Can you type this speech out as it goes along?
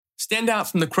stand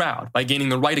out from the crowd by gaining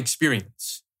the right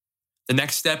experience. The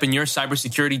next step in your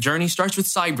cybersecurity journey starts with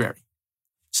Cybrary.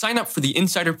 Sign up for the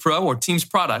Insider Pro or Teams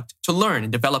product to learn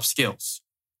and develop skills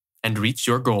and reach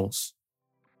your goals.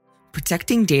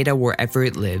 Protecting data wherever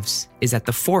it lives is at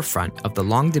the forefront of the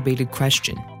long-debated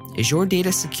question, is your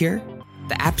data secure?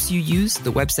 The apps you use,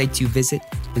 the websites you visit,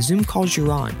 the Zoom calls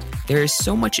you're on, there is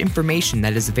so much information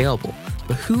that is available,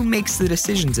 but who makes the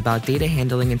decisions about data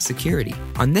handling and security?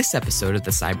 On this episode of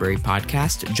the Cybrary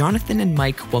podcast, Jonathan and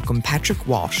Mike welcome Patrick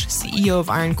Walsh, CEO of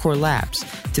Ironcore Labs,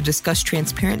 to discuss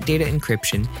transparent data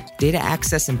encryption, data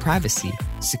access and privacy,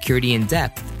 security in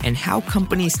depth, and how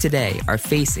companies today are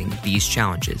facing these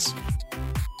challenges.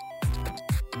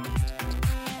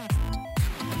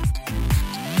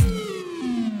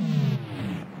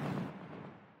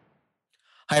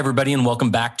 Hi, everybody, and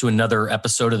welcome back to another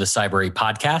episode of the Cybrary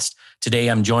podcast. Today,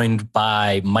 I'm joined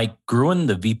by Mike Gruen,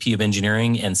 the VP of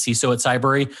Engineering and CISO at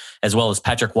Cybrary, as well as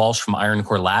Patrick Walsh from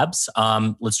Ironcore Labs.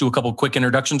 Let's do a couple quick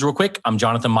introductions real quick. I'm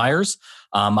Jonathan Myers.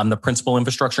 I'm the Principal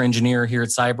Infrastructure Engineer here at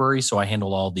Cybrary, so I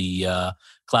handle all the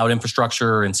cloud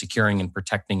infrastructure and securing and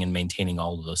protecting and maintaining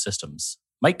all of those systems.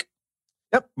 Mike?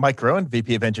 Yep, Mike Gruen,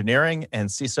 VP of Engineering and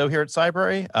CISO here at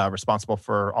Cybrary, responsible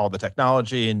for all the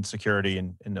technology and security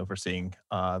and overseeing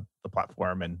the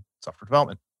platform and software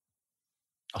development.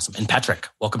 Awesome. And Patrick,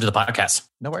 welcome to the podcast.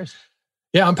 No worries.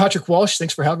 Yeah, I'm Patrick Walsh.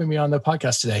 Thanks for having me on the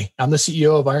podcast today. I'm the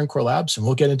CEO of Ironcore Labs, and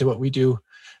we'll get into what we do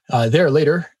there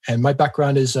later. And my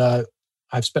background is I've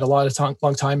spent a lot of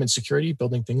long time in security,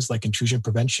 building things like intrusion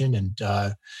prevention and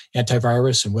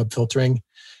antivirus and web filtering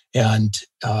and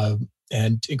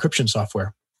encryption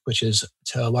software, which is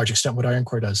to a large extent what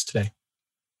Ironcore does today.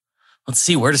 Let's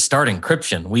see where to start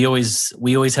encryption. We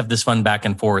always have this fun back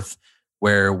and forth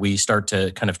where we start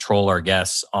to kind of troll our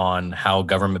guests on how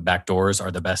government backdoors are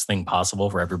the best thing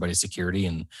possible for everybody's security,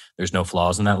 and there's no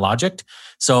flaws in that logic.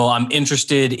 So I'm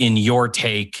interested in your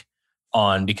take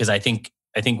on, because I think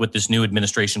with this new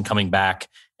administration coming back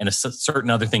and certain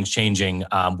other things changing,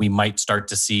 we might start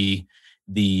to see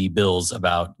the bills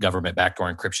about government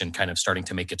backdoor encryption kind of starting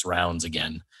to make its rounds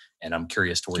again. And I'm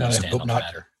curious to where you stand on the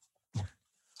matter.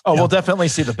 Oh, We'll definitely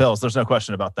see the bills. There's no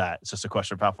question about that. It's just a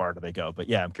question of how far do they go. But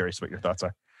yeah, I'm curious what your thoughts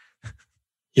are.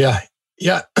 Yeah.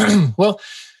 Well,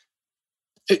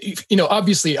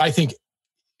 obviously, I think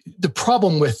the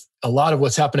problem with a lot of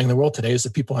what's happening in the world today is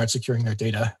that people aren't securing their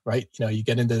data, right? You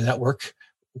get into the network.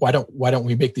 Why don't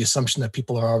we make the assumption that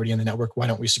people are already in the network? Why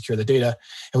don't we secure the data?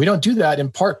 And we don't do that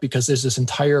in part because there's this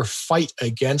entire fight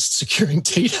against securing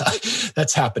data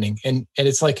that's happening. And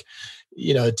it's like,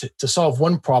 to solve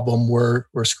one problem, we're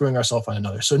screwing ourselves on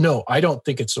another. So no, I don't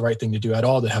think it's the right thing to do at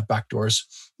all to have backdoors,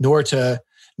 nor to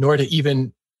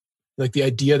even like the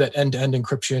idea that end-to-end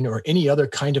encryption or any other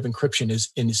kind of encryption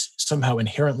is somehow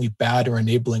inherently bad or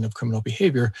enabling of criminal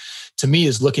behavior, to me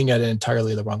is looking at it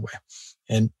entirely the wrong way.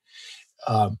 And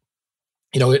at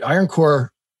Ironcore,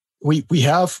 we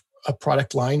have a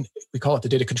product line. We call it the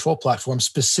Data Control Platform,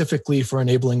 specifically for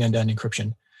enabling end-to-end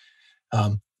encryption.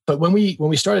 But when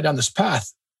we started down this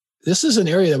path, this is an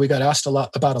area that we got asked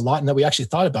about a lot, and that we actually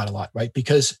thought about a lot, right?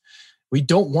 Because we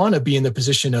don't want to be in the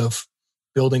position of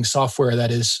building software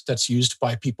that's used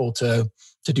by people to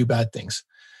do bad things.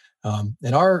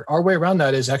 And our way around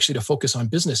that is actually to focus on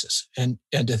businesses and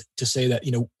to say that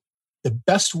the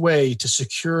best way to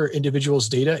secure individuals'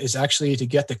 data is actually to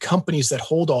get the companies that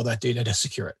hold all that data to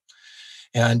secure it.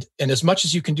 And as much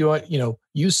as you can do it,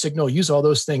 use Signal, use all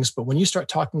those things. But when you start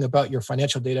talking about your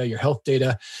financial data, your health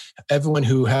data, everyone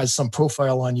who has some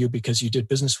profile on you because you did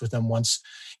business with them once,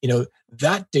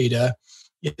 that data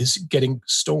is getting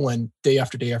stolen day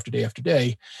after day after day after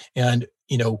day. And,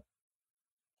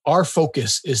 our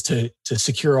focus is to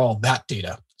secure all that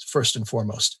data first and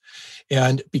foremost.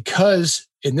 And because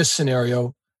in this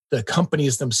scenario, the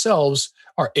companies themselves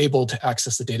are able to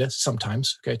access the data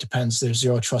sometimes. Okay, it depends. There's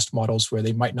zero trust models where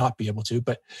they might not be able to.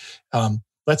 But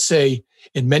let's say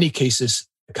in many cases,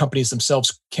 the companies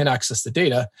themselves can access the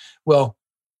data. Well,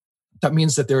 that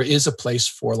means that there is a place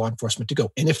for law enforcement to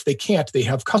go. And if they can't, they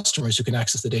have customers who can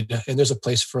access the data, and there's a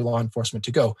place for law enforcement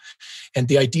to go. And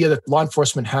the idea that law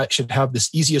enforcement should have this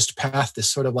easiest path, this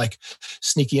sort of like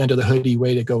sneaky under the hoodie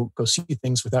way to go see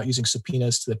things without using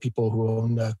subpoenas to the people who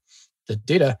own the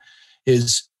data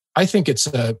is, I think it's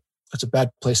a bad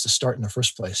place to start in the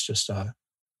first place, just on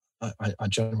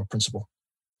general principle.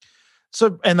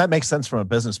 So, and that makes sense from a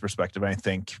business perspective. I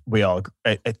think we all,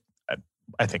 I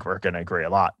think we're going to agree a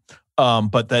lot.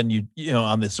 But then you know,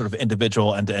 on this sort of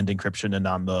individual end-to-end encryption and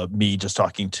on the me just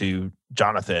talking to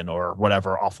Jonathan or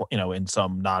whatever awful, in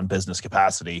some non-business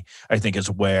capacity, I think is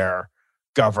where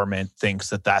government thinks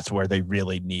that that's where they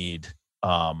really need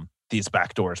these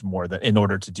backdoors more than in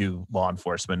order to do law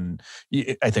enforcement.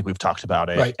 I think we've talked about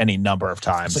it Right. any number of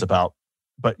times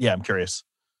but yeah, I'm curious.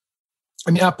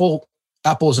 I mean, Apple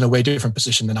is in a way different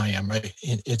position than I am, right?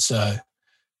 It's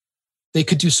they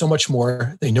could do so much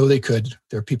more. They know they could.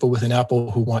 There are people within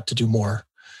Apple who want to do more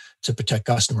to protect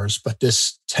customers, but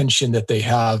this tension that they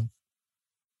have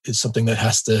is something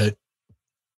that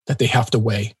they have to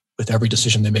weigh with every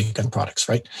decision they make on products,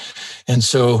 right? And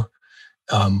so,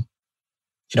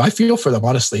 I feel for them,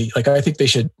 honestly. Like, I think they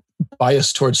should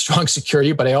bias towards strong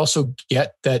security, but I also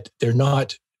get that they're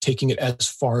not taking it as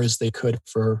far as they could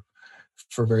for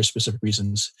very specific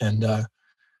reasons. And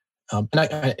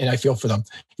I feel for them.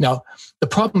 Now, the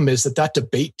problem is that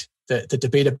debate, the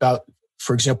debate about,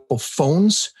 for example,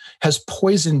 phones, has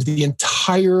poisoned the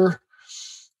entire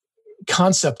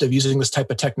concept of using this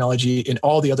type of technology in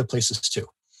all the other places too.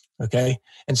 Okay.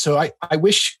 And so I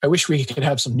wish we could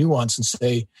have some nuance and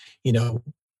say,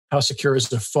 how secure is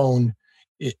the phone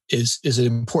is an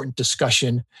important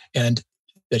discussion, and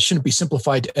that shouldn't be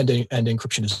simplified to end-to-end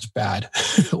encryption is bad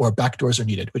or backdoors are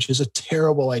needed, which is a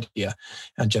terrible idea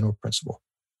and general principle.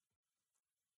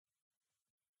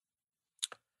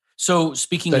 So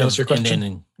speaking of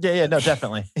end-to-end, no,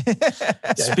 definitely.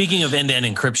 Speaking of end-to-end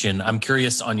encryption, I'm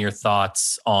curious on your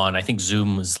thoughts on, I think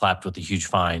Zoom was slapped with a huge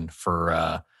fine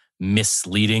for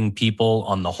misleading people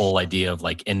on the whole idea of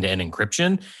like end-to-end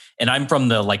encryption. And I'm from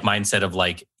the like mindset of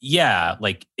like, yeah,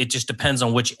 like it just depends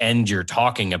on which end you're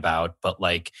talking about, but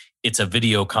like it's a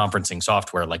video conferencing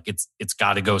software, like it's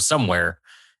got to go somewhere.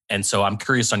 And so I'm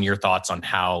curious on your thoughts on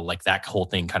how like that whole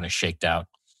thing kind of shaked out.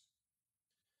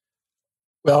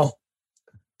 Well,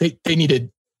 they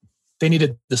needed the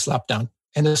slapdown,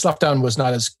 and the slapdown was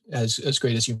not as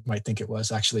great as you might think it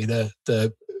was. Actually,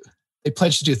 they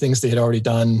pledged to do things they had already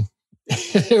done.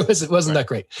 It wasn't that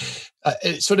great.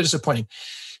 It's sort of disappointing.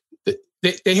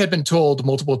 They had been told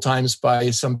multiple times by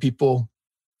some people,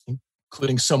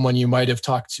 including someone you might have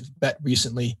met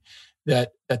recently,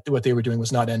 that what they were doing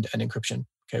was not end-to-end encryption.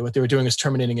 Okay, what they were doing is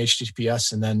terminating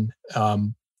HTTPS and then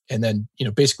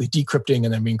basically decrypting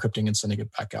and then re-encrypting and sending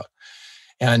it back out.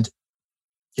 And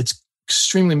it's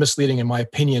extremely misleading, in my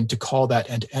opinion, to call that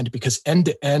end-to-end, because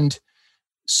end-to-end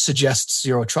suggests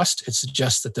zero trust. It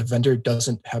suggests that the vendor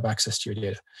doesn't have access to your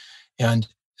data. And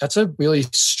that's a really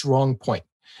strong point.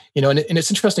 And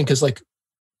it's interesting because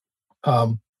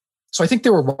so I think they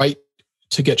were right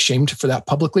to get shamed for that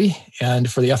publicly and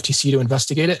for the FTC to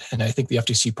investigate it. And I think the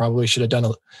FTC probably should have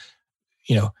done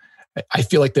I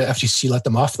feel like the FTC let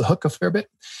them off the hook a fair bit.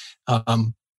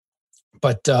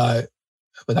 But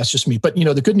that's just me. But,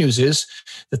 the good news is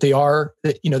that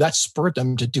that spurred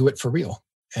them to do it for real.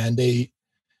 And they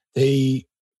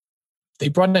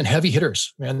brought in heavy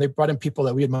hitters, man. They brought in people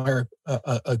that we admire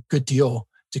a good deal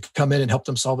to come in and help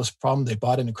them solve this problem. They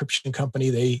bought an encryption company.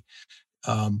 They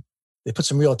put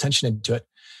some real attention into it.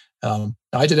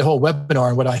 I did a whole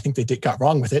webinar on what I think they got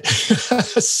wrong with it.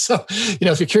 So,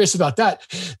 if you're curious about that,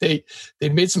 they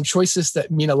made some choices that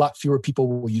mean a lot fewer people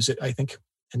will use it, I think.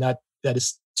 And that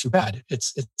is too bad.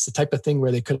 It's the type of thing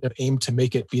where they could have aimed to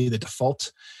make it be the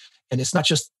default. And it's not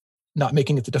just not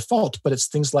making it the default, but it's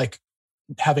things like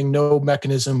having no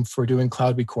mechanism for doing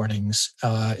cloud recordings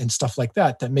and stuff like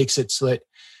that makes it so that,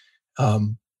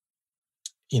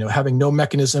 having no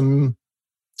mechanism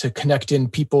to connect in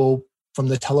people from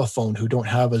the telephone who don't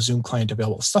have a Zoom client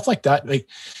available, stuff like that.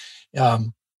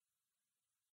 And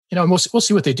we'll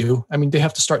see what they do. I mean, they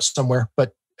have to start somewhere,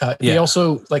 but they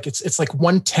also it's like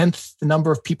 1/10 the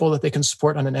number of people that they can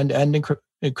support on an end-to-end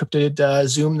encrypted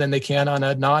Zoom than they can on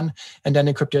a non-end-to-end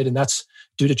encrypted, and that's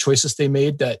due to choices they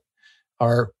made that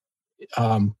are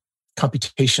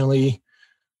computationally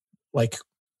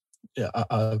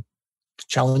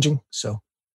challenging. So,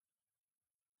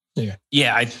 anyway.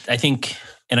 Yeah, I think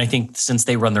since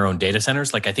they run their own data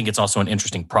centers, I think it's also an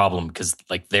interesting problem because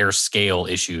their scale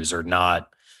issues are not.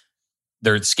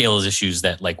 Their scale is issues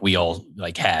that we all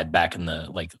had back in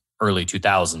the early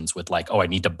 2000s with I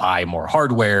need to buy more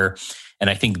hardware. And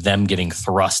I think them getting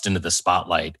thrust into the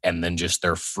spotlight and then just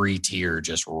their free tier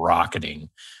just rocketing,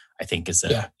 I think it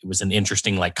was an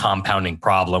interesting compounding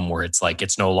problem where it's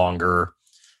it's no longer,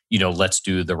 let's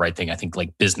do the right thing. I think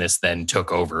business then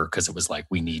took over because it was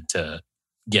we need to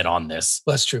get on this.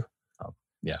 That's true.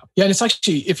 Yeah. Yeah. And it's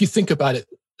actually, if you think about it,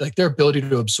 their ability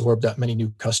to absorb that many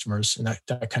new customers and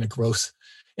that kind of growth,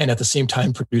 and at the same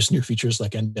time produce new features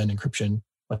like end-to-end encryption,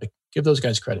 give those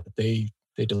guys credit. They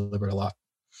delivered a lot.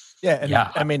 Yeah, and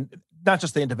I mean, not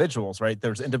just the individuals, right?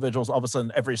 There's individuals. All of a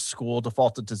sudden, every school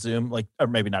defaulted to Zoom, or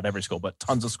maybe not every school, but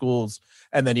tons of schools,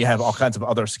 and then you have all kinds of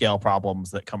other scale problems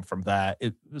that come from that.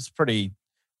 It was pretty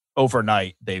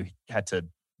overnight. They had to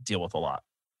deal with a lot.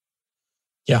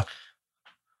 Yeah.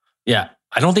 Yeah.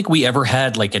 I don't think we ever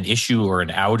had like an issue or an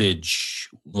outage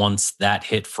once that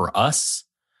hit for us.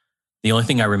 The only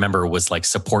thing I remember was like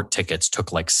support tickets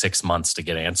took like 6 months to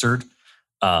get answered.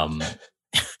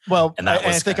 Well, and that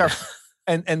was I think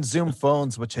and Zoom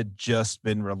phones, which had just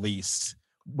been released,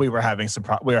 we were having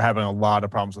a lot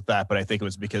of problems with that. But I think it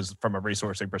was because from a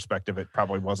resourcing perspective, it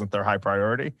probably wasn't their high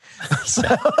priority. So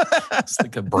it's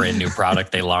like a brand new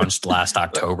product they launched last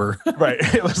October. Right.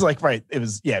 It was like, it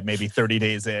was, maybe 30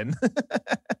 days in.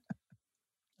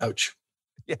 Ouch.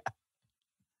 Yeah.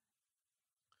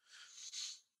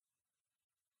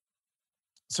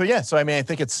 So I mean, I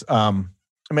think it's,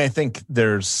 I think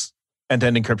there's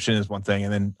end-to-end encryption is one thing,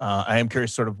 and then I am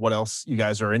curious, sort of, what else you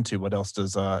guys are into. What else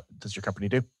does your company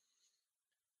do?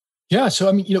 Yeah, so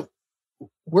I mean,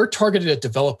 we're targeted at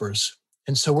developers,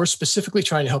 and so we're specifically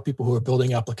trying to help people who are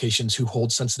building applications who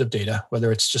hold sensitive data,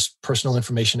 whether it's just personal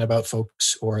information about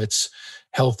folks or it's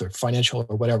health or financial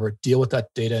or whatever. Deal with that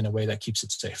data in a way that keeps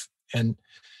it safe, and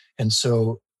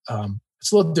so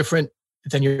it's a little different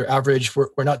than your average. We're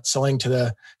not selling to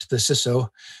the CISO.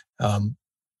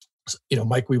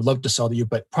 Mike, we would love to sell to you,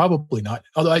 but probably not.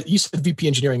 Although you said VP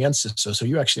engineering and CISO, so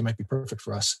you actually might be perfect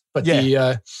for us. But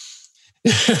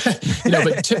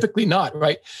but typically not,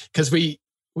 right? Because we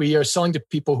are selling to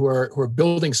people who are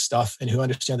building stuff and who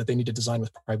understand that they need to design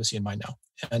with privacy in mind now.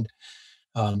 And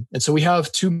so we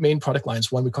have two main product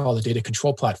lines. One we call the data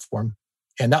control platform,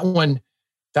 and that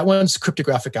one's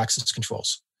cryptographic access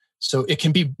controls. So it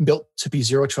can be built to be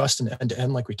zero trust and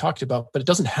end-to-end like we talked about, but it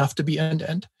doesn't have to be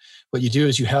end-to-end. What you do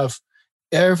is you have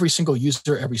every single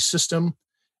user, every system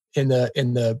in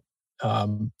the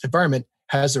environment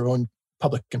has their own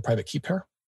public and private key pair.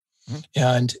 Mm-hmm.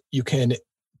 And you can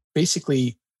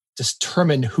basically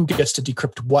determine who gets to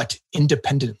decrypt what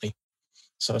independently.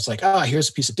 So it's like, here's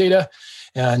a piece of data,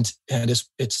 and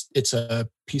it's a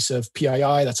piece of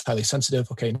PII that's highly sensitive.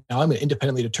 Okay, now I'm going to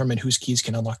independently determine whose keys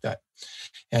can unlock that.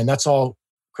 And that's all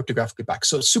cryptographically backed.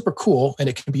 So it's super cool, and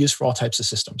it can be used for all types of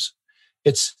systems.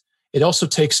 It also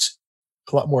takes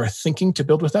a lot more thinking to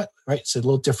build with that, right? It's a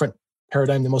little different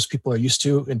paradigm than most people are used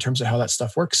to in terms of how that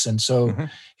stuff works. And so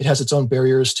it has its own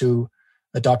barriers to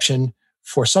adoption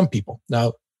for some people.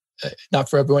 Now, not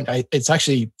for everyone. It's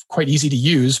actually quite easy to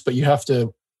use, but you have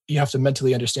to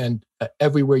mentally understand that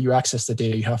everywhere you access the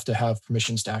data, you have to have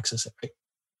permissions to access it, right?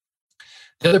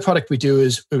 The other product we do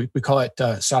is we call it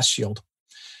SaaS Shield.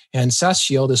 And SaaS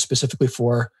Shield is specifically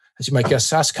for, as you might guess,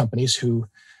 SaaS companies who,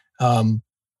 and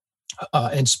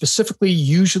specifically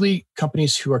usually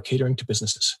companies who are catering to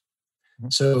businesses. Mm-hmm.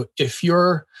 So if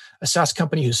you're a SaaS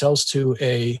company who sells to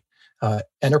a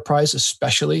enterprise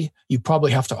especially, you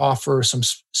probably have to offer some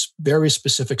very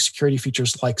specific security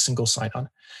features like single sign-on.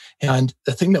 And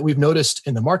the thing that we've noticed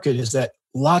in the market is that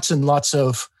lots and lots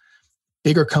of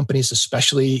bigger companies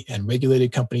especially, and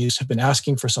regulated companies, have been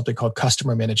asking for something called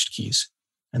customer managed keys.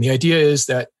 And the idea is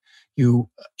that you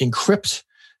encrypt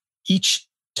each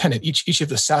tenant, each of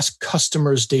the SaaS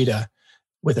customers' data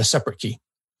with a separate key,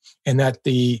 and that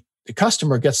the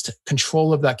customer gets to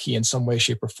control of that key in some way,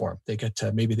 shape, or form.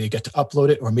 Maybe they get to upload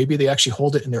it, or maybe they actually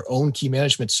hold it in their own key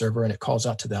management server and it calls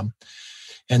out to them.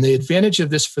 And the advantage of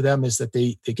this for them is that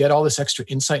they get all this extra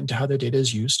insight into how their data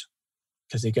is used,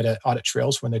 because they get audit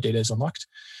trails when their data is unlocked,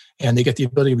 and they get the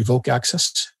ability to revoke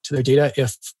access to their data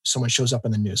if someone shows up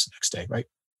in the news the next day, right?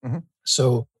 Mm-hmm.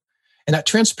 So, and that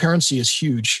transparency is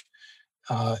huge.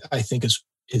 I think is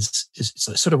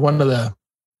sort of one of the.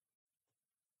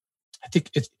 I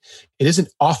think it isn't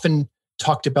often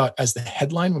talked about as the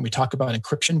headline when we talk about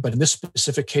encryption, but in this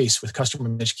specific case with customer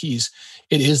managed keys,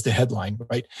 it is the headline,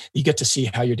 right? You get to see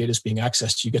how your data is being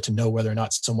accessed. You get to know whether or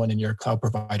not someone in your cloud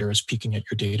provider is peeking at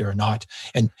your data or not,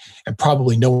 and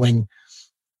probably knowing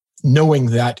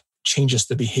that changes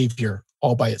the behavior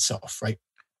all by itself, right?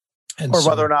 And or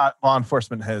whether or not law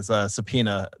enforcement has a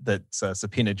subpoena that's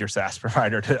subpoenaed your SaaS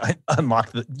provider to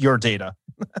unlock your data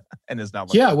and is now.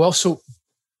 Yeah, well,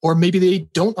 or maybe they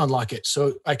don't unlock it.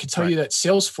 So I can tell you that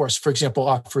Salesforce, for example,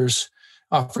 offers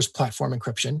platform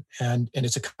encryption, and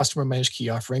it's a customer managed key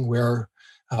offering where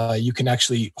you can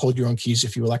actually hold your own keys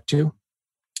if you elect to.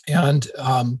 And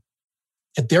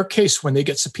in their case, when they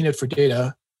get subpoenaed for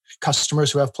data,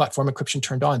 customers who have platform encryption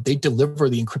turned on, they deliver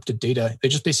the encrypted data.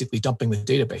 They're just basically dumping the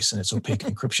database, and it's opaque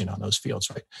encryption on those fields,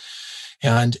 right?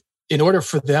 And in order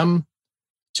for them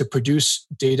to produce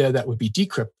data that would be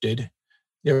decrypted,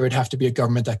 there would have to be a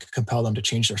government that could compel them to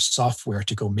change their software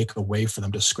to go make a way for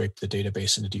them to scrape the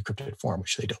database in a decrypted form,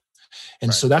 which they don't.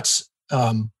 And so that's,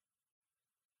 don't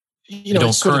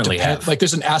currently have. Like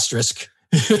there's an asterisk.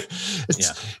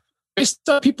 Based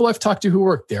on people I've talked to who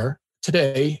work there,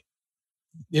 today,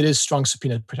 it is strong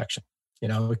subpoena protection.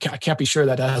 I can't be sure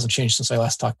that hasn't changed since I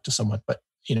last talked to someone, but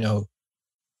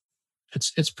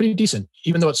it's pretty decent,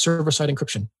 even though it's server-side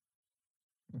encryption.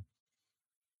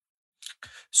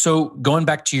 So going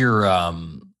back to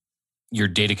your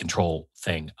data control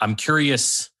thing, I'm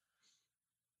curious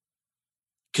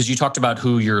because you talked about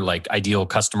who your like ideal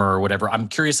customer or whatever. I'm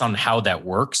curious on how that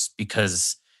works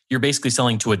because you're basically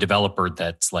selling to a developer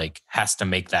that's like has to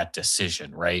make that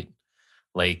decision, right?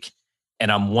 Like,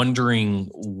 and I'm wondering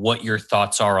what your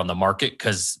thoughts are on the market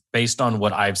because based on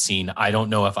what I've seen, I don't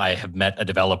know if I have met a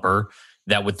developer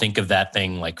that would think of that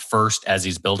thing like first as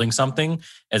he's building something,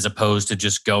 as opposed to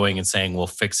just going and saying, we'll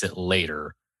fix it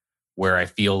later, where I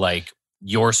feel like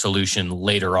your solution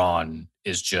later on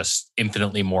is just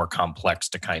infinitely more complex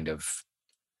to kind of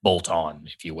bolt on,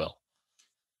 if you will.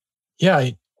 Yeah,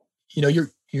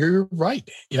 you're right.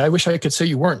 Yeah, I wish I could say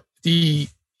you weren't. The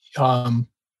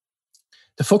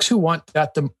folks who want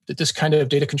this kind of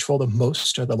data control the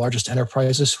most are the largest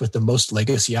enterprises with the most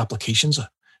legacy applications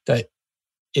that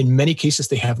in many cases,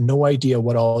 they have no idea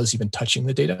what all is even touching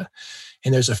the data.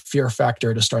 And there's a fear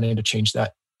factor to starting to change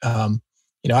that.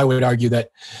 I would argue that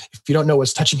if you don't know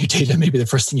what's touching your data, maybe the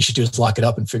first thing you should do is lock it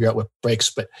up and figure out what breaks.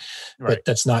 But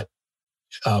that's not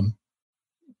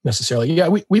necessarily. Yeah,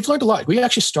 we've learned a lot. We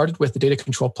actually started with the data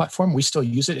control platform. We still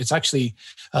use it. It's actually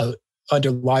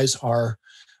underlies our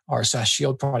SaaS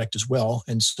Shield product as well.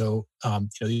 And so,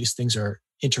 these things are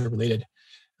interrelated.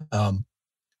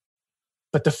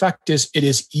 But the fact is, it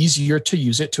is easier to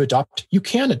use it, to adopt. You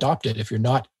can adopt it if you're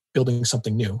not building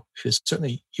something new. It's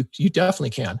certainly, you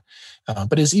definitely can.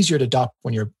 But it's easier to adopt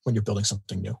when you're building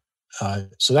something new.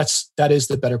 So that is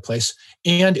the better place.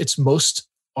 And it's most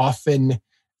often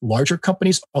larger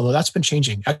companies, although that's been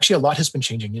changing. Actually, a lot has been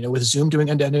changing. With Zoom doing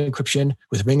end-to-end encryption,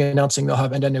 with Ring announcing they'll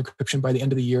have end-to-end encryption by the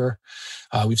end of the year.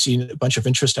 We've seen a bunch of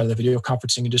interest out of the video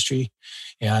conferencing industry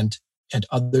and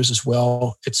others as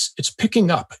well. It's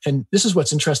picking up, and this is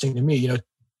what's interesting to me.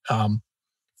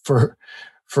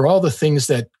 For all the things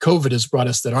that COVID has brought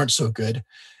us that aren't so good,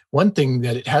 one thing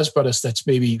that it has brought us that's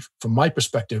maybe, from my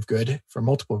perspective, good for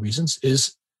multiple reasons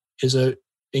is a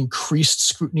increased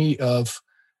scrutiny of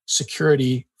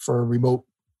security for remote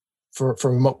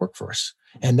workforce,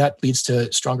 and that leads to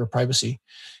stronger privacy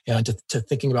and to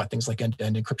thinking about things like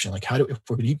end-to-end encryption. Like, if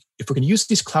we're going to use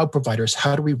these cloud providers,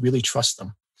 how do we really trust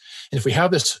them? And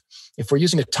if we're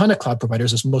using a ton of cloud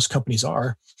providers, as most companies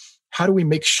are, how do we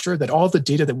make sure that all the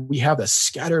data that we have that's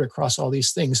scattered across all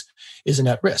these things isn't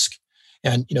at risk?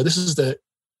 And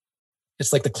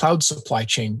it's like the cloud supply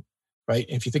chain, right?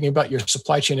 If you're thinking about your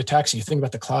supply chain attacks and you think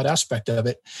about the cloud aspect of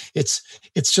it, it's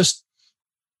just,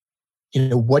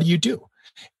 what do you do?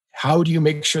 How do you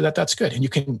make sure that that's good? And you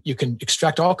can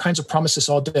extract all kinds of promises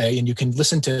all day, and you can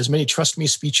listen to as many trust me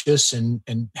speeches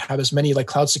and have as many like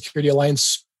Cloud Security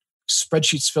Alliance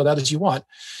spreadsheets filled out as you want,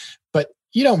 but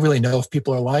you don't really know if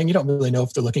people are lying. You don't really know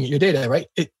if they're looking at your data, right?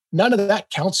 None of that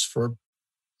counts for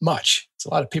much. It's a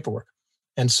lot of paperwork.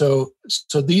 And so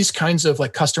these kinds of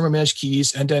like customer managed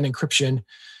keys, end-to-end encryption,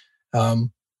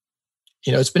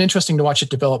 it's been interesting to watch it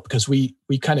develop because we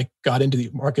kind of got into the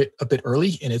market a bit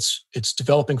early, and it's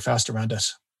developing fast around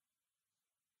us.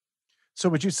 So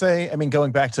would you say,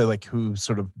 going back to like who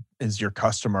sort of is your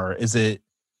customer, is it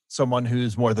someone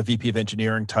who's more the VP of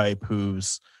engineering type,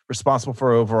 who's responsible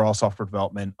for overall software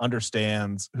development,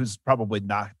 understands, who's probably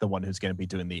not the one who's going to be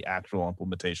doing the actual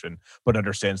implementation, but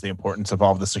understands the importance of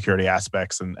all of the security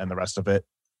aspects and the rest of it?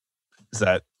 Is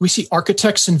that... We see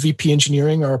architects and VP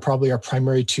engineering are probably our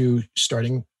primary two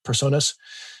starting personas,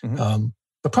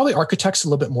 but probably architects a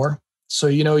little bit more. So,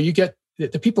 you get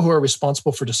the people who are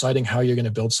responsible for deciding how you're going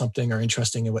to build something are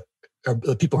interesting in what are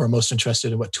the people who are most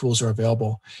interested in what tools are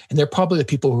available. And they're probably the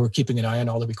people who are keeping an eye on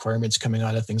all the requirements coming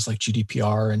out of things like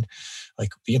GDPR and like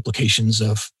the implications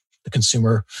of the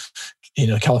consumer,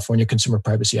 California Consumer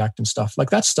Privacy Act and stuff.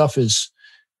 Like that stuff is,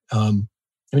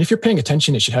 if you're paying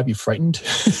attention, it should have you frightened.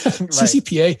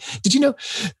 CCPA, did you know,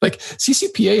 like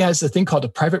CCPA has a thing called a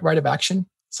private right of action.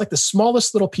 It's like the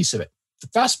smallest little piece of it. The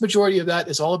vast majority of that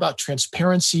is all about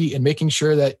transparency and making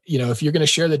sure that, if you're going to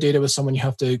share the data with someone, you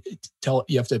have to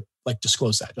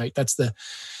disclose that, right? That's the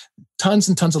tons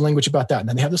and tons of language about that. And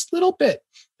then they have this little bit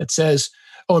that says,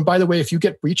 oh, and by the way, if you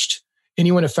get breached,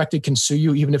 anyone affected can sue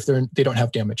you, even if they don't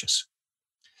have damages.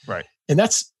 Right. And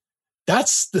that's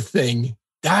the thing.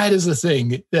 That is the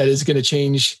thing that is going to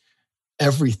change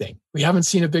everything. We haven't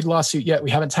seen a big lawsuit yet.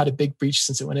 We haven't had a big breach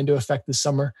since it went into effect this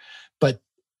summer, but,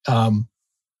 that's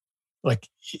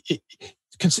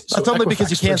only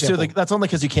because you can't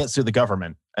sue the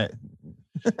government.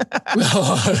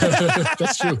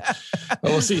 That's true.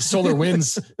 Well, we'll see. Solar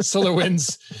winds.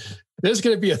 There's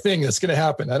going to be a thing that's going to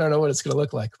happen. I don't know what it's going to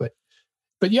look like, but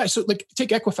yeah. So like, take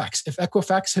Equifax. If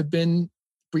Equifax have been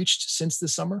breached since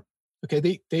this summer,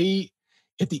 okay, they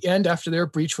at the end after their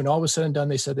breach, when all was said and done,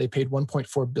 they said they paid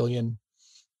 $1.4 billion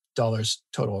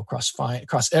total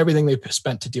across everything they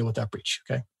spent to deal with that breach.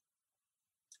 Okay,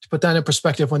 to put that in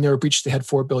perspective, when they were breached, they had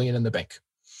 $4 billion in the bank.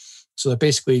 So that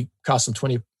basically cost them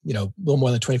a little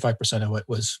more than 25% of what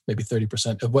was, maybe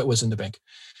 30% of what was in the bank.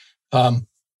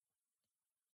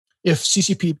 If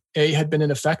CCPA had been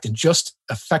in effect and just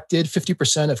affected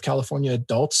 50% of California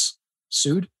adults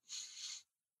sued,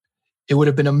 it would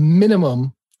have been a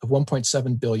minimum of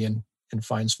 1.7 billion in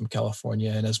fines from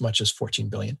California and as much as 14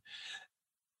 billion.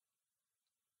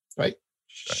 Right?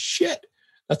 Shit.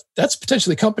 That's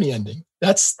potentially company ending.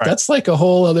 That's like a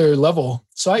whole other level.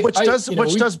 So which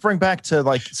does bring back to,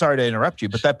 like, sorry to interrupt you,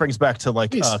 but that brings back to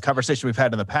like a conversation we've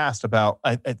had in the past about,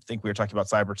 I think we were talking about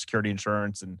cybersecurity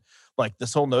insurance and like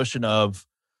this whole notion of,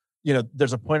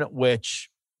 there's a point at which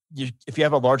if you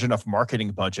have a large enough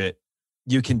marketing budget,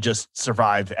 you can just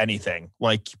survive anything.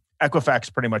 Like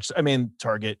Equifax pretty much,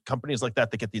 Target, companies like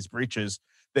that get these breaches,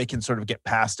 they can sort of get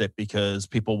past it because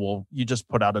you just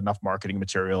put out enough marketing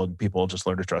material and people will just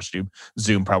learn to trust you.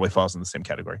 Zoom probably falls in the same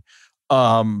category.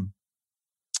 And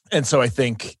so I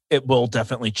think it will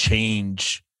definitely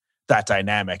change that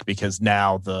dynamic because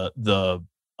now the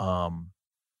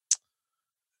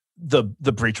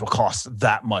breach will cost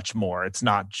that much more. It's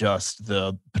not just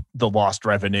the lost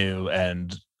revenue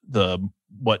and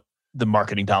what the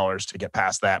marketing dollars to get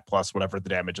past that plus whatever the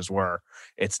damages were.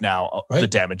 It's now the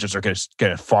damages are going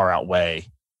to far outweigh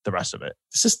the rest of it.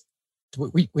 This is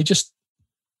the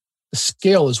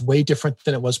scale is way different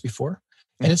than it was before.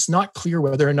 And it's not clear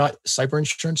whether or not cyber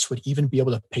insurance would even be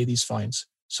able to pay these fines.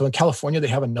 So in California, they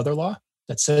have another law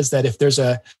that says that if there's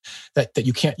that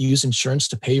you can't use insurance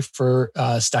to pay for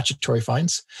statutory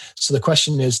fines. So the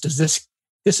question is, this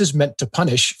is meant to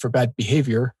punish for bad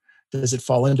behavior. Does it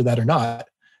fall into that or not?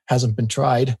 Hasn't been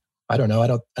tried. I don't know. I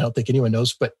don't think anyone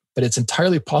knows, but it's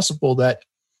entirely possible that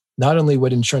not only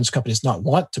would insurance companies not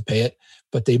want to pay it,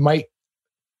 but it might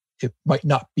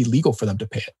not be legal for them to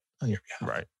pay it on your behalf.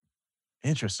 Right.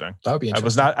 Interesting. That would be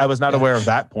interesting. I was not aware of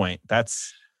that point.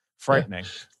 That's frightening.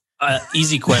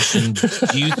 Easy question.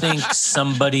 Do you think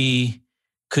somebody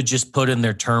could just put in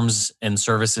their terms and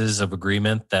services of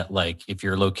agreement that, like, if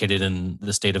you're located in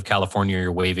the state of California,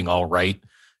 you're waiving all right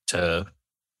to...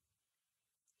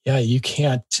 Yeah, you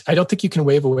can't. I don't think you can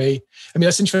waive away.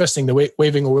 That's interesting. The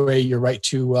waiving away your right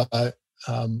to a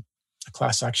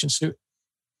class action suit.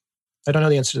 I don't know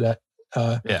the answer to that.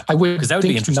 I would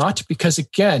think not, because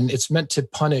again, it's meant to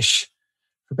punish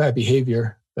for bad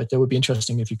behavior. But that would be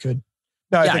interesting if you could.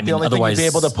 No, I think the only thing you'd be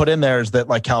able to put in there is that,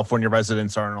 like, California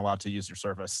residents aren't allowed to use your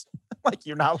service. Like,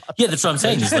 you're not allowed. Yeah, that's what I'm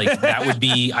saying. Is like that would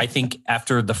be, I think,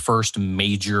 after the first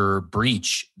major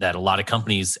breach, that a lot of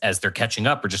companies, as they're catching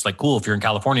up, are just like, cool, if you're in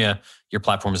California, your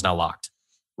platform is now locked,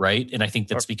 right? And I think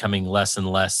that's becoming less and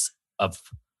less of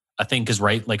a thing because,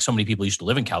 right, like so many people used to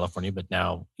live in California, but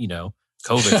now,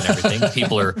 COVID and everything,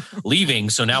 people are leaving.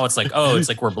 So now it's like, it's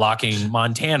like we're blocking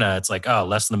Montana. It's like,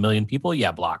 less than 1 million people?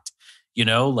 Yeah, blocked.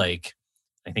 Like...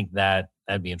 I think that'd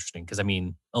be interesting because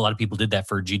a lot of people did that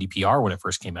for GDPR when it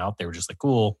first came out. They were just like,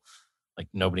 cool, like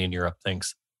nobody in Europe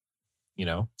thinks,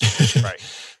 Right.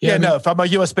 If I'm a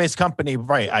US based company,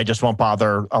 right, I just won't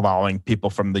bother allowing people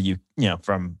from the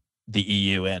from the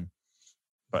EU in.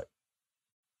 But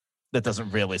that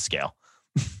doesn't really scale.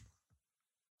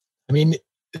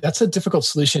 That's a difficult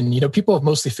solution. People have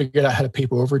mostly figured out how to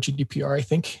paper over GDPR, I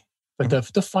think, but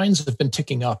the fines have been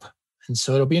ticking up, and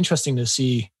so it'll be interesting to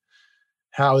see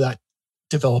how that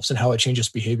develops and how it changes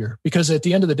behavior. Because at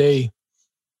the end of the day,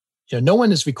 no one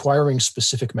is requiring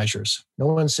specific measures. No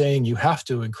one's saying you have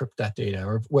to encrypt that data,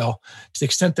 or, well, to the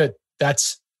extent that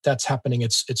that's happening,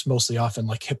 it's mostly often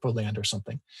like HIPAA land or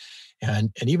something.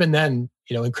 And even then,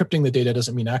 encrypting the data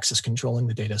doesn't mean access controlling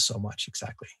the data so much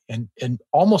exactly. And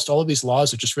almost all of these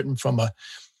laws are just written from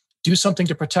do something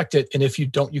to protect it, and if you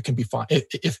don't, you can be fined.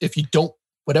 If you don't,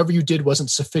 whatever you did wasn't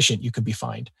sufficient, you can be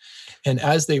fined. And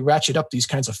as they ratchet up these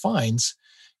kinds of fines,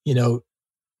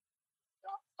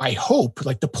 I hope,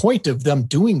 like, the point of them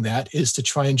doing that is to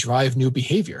try and drive new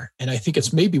behavior. And I think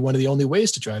it's maybe one of the only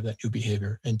ways to drive that new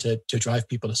behavior and to drive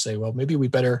people to say, well, maybe we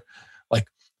better like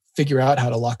figure out how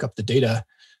to lock up the data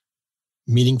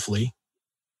meaningfully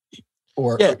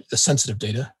or the sensitive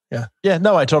data. Yeah. Yeah.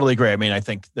 No, I totally agree. I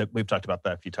think that we've talked about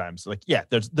that a few times. Like,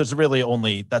 that's really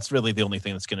the only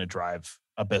thing that's going to drive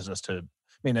a business to,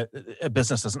 a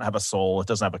business doesn't have a soul. It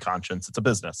doesn't have a conscience. It's a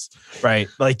business, right?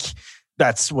 Like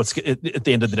that's what's at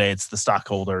the end of the day. It's the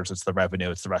stockholders, it's the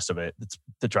revenue, it's the rest of it. It's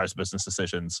that drives business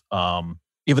decisions.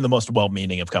 Even the most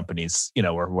well-meaning of companies,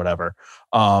 or whatever.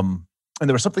 And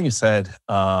there was something you said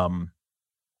about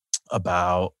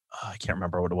I can't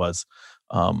remember what it was.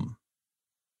 GDPR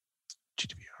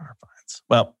fines.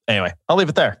 Well, anyway, I'll leave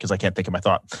it there because I can't think of my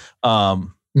thought.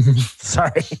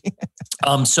 Sorry.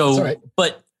 So, right.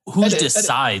 But who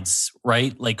decides,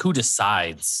 right? Like, who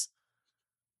decides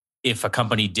if a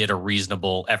company did a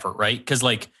reasonable effort, right? Because,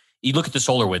 like, you look at the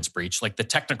SolarWinds breach, like the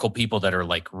technical people that are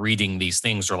like reading these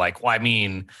things are like, well, I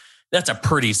mean, that's a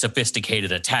pretty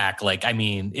sophisticated attack. Like, I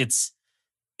mean,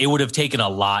 it would have taken a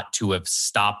lot to have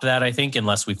stopped that, I think,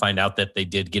 unless we find out that they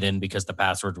did get in because the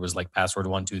password was like password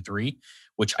 123,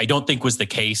 which I don't think was the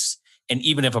case. And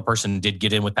even if a person did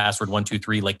get in with password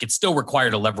 123, like it still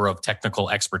required a level of technical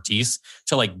expertise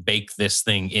to like bake this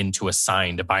thing into a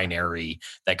signed binary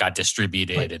that got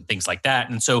distributed and things like that.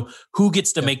 And so who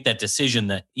gets to make that decision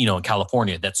that, in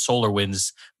California, that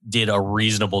SolarWinds did a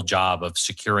reasonable job of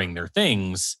securing their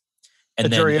things?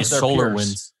 And then is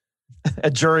SolarWinds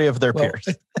a jury of their peers?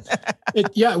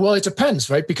 It depends,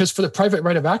 right? Because for the private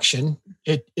right of action,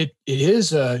 it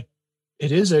is a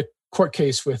court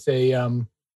case with a damn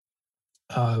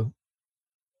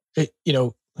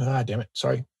it.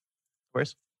 Sorry.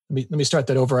 Where's? Let me start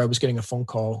that over. I was getting a phone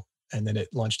call and then it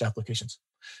launched applications.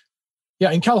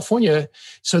 Yeah, in California,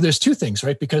 so there's two things,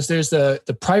 right? Because there's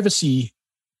the privacy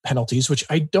penalties, which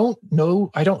I don't know.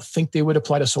 I don't think they would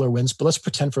apply to SolarWinds, but let's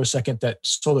pretend for a second that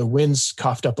SolarWinds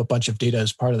coughed up a bunch of data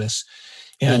as part of this.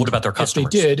 And what about their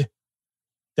customers? If they did,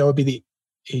 that would be the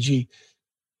AG.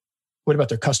 What about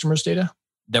their customers' data?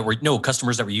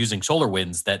 Customers that were using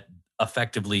SolarWinds that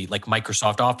effectively, like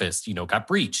Microsoft Office, got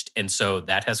breached. And so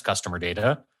that has customer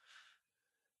data.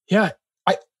 Yeah.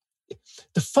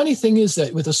 The funny thing is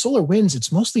that with the SolarWinds,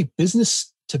 it's mostly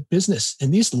business to business.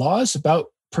 And these laws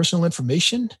about personal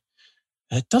information,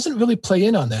 it doesn't really play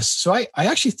in on this. So I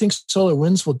actually think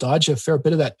SolarWinds will dodge a fair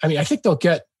bit of that. I mean, I think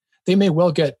they may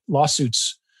well get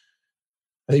lawsuits.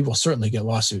 They will certainly get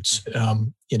lawsuits,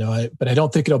 but I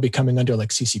don't think it'll be coming under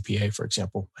like CCPA, for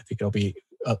example. I think it'll be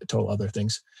total other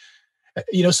things.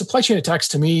 Supply chain attacks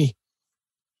to me,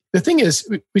 the thing is,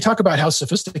 we talk about how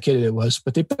sophisticated it was,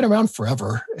 but they've been around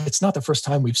forever. It's not the first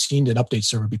time we've seen an update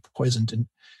server be poisoned,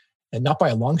 and not by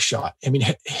a long shot. I mean,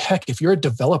 heck, if you're a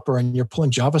developer and you're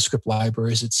pulling JavaScript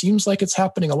libraries, it seems like it's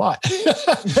happening a lot.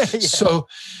 So,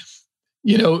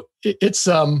 it's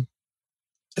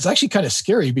actually kind of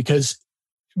scary because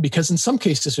in some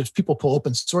cases, if people pull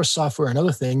open source software and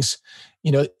other things,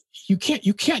 you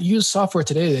can't use software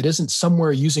today that isn't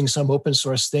somewhere using some open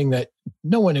source thing that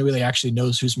no one really actually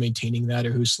knows who's maintaining that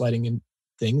or who's sliding in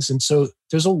things. And so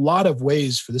there's a lot of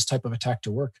ways for this type of attack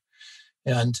to work.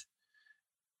 And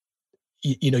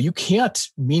you can't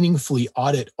meaningfully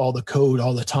audit all the code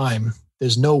all the time.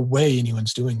 There's no way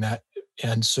anyone's doing that.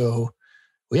 And so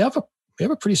we have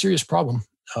a pretty serious problem.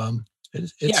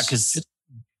 Because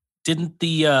didn't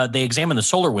they examine the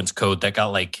SolarWinds code that got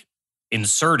like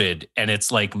inserted, and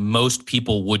it's like most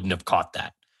people wouldn't have caught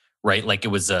that, right? Like it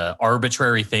was a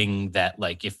arbitrary thing that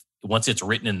like if once it's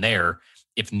written in there,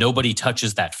 if nobody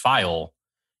touches that file,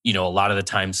 a lot of the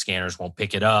time scanners won't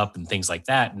pick it up and things like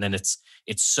that. And then it's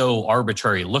so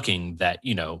arbitrary looking that,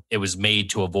 it was made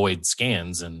to avoid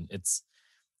scans, and it's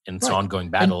an ongoing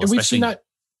battle. And we've seen that.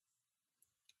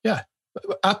 Yeah.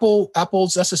 Apple's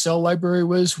SSL library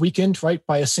was weakened, right,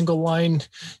 by a single line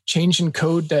change in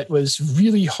code that was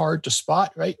really hard to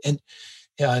spot, right?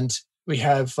 And we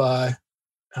have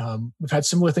we've had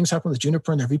similar things happen with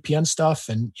Juniper and their VPN stuff.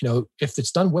 And if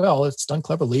it's done well, it's done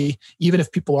cleverly. Even if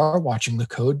people are watching the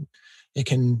code, it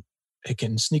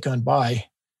can sneak on by.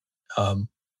 And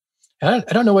I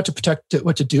don't know what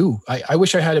to do. I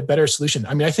wish I had a better solution.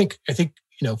 I mean, I think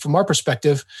from our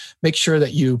perspective, make sure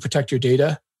that you protect your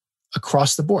data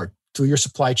across the board through your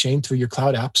supply chain, through your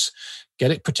cloud apps, get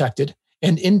it protected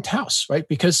and in-house, right?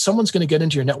 Because someone's going to get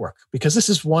into your network because this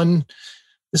is one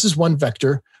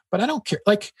vector, but I don't care.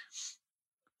 Like,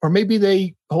 or maybe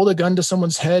they hold a gun to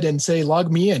someone's head and say,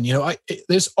 log me in.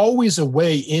 There's always a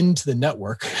way into the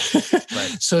network.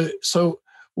 Right. So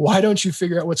why don't you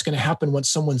figure out what's going to happen once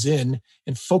someone's in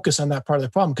and focus on that part of the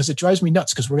problem? Because it drives me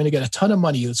nuts because we're going to get a ton of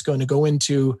money that's going to go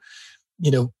into,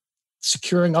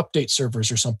 securing update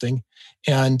servers or something.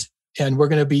 And we're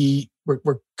going to be,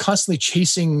 we're constantly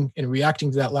chasing and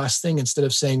reacting to that last thing instead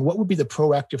of saying, what would be the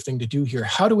proactive thing to do here?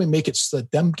 How do we make it so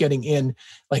that them getting in,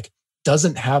 like,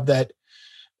 doesn't have that,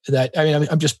 I mean,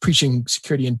 I'm just preaching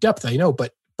security in depth, I know,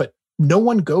 but no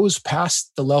one goes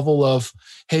past the level of,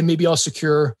 hey, maybe I'll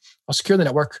secure the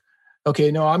network.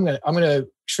 Okay, no, I'm gonna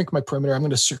shrink my perimeter. I'm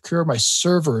gonna secure my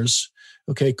servers.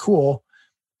 Okay, cool.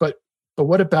 But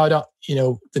what about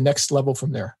the next level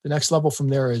from there? The next level from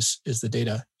there is the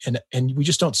data, and we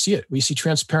just don't see it. We see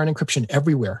transparent encryption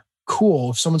everywhere.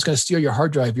 Cool. If someone's going to steal your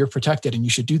hard drive, you're protected, and you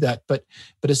should do that. But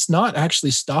it's not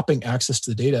actually stopping access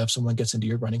to the data if someone gets into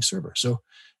your running server. So,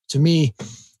 to me,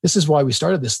 this is why we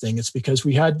started this thing. It's because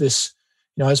we had this.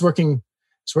 I was working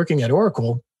at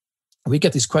Oracle. We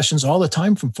get these questions all the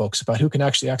time from folks about who can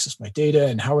actually access my data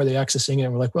and how are they accessing it.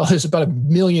 And we're like, well, there's about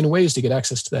 1 million ways to get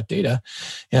access to that data.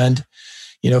 And,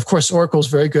 of course, Oracle's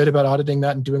very good about auditing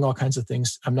that and doing all kinds of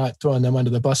things. I'm not throwing them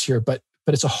under the bus here, but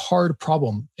it's a hard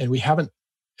problem. And we haven't,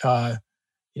 our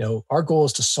goal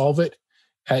is to solve it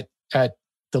at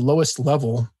the lowest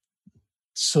level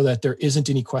so that there isn't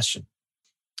any question.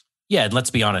 Yeah. And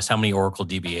let's be honest, how many Oracle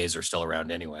DBAs are still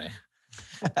around anyway?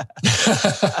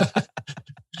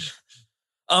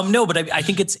 No, but I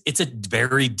think it's a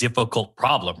very difficult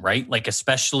problem, right? Like,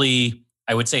 especially,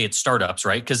 I would say it's startups,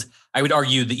 right? Because I would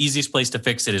argue the easiest place to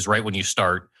fix it is right when you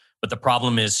start. But the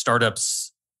problem is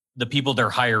startups, the people they're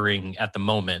hiring at the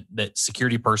moment, that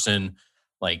security person,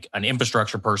 like an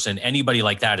infrastructure person, anybody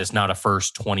like that is not a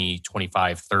first 20,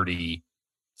 25, 30,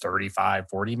 35,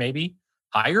 40 maybe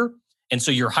hire. And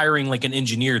so you're hiring like an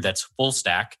engineer that's full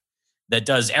stack that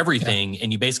does everything. Yeah.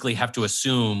 And you basically have to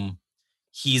assume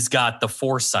he's got the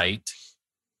foresight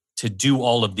to do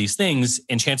all of these things.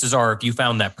 And chances are, if you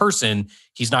found that person,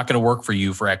 he's not going to work for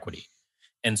you for equity.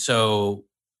 And so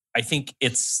I think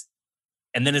it's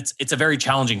a very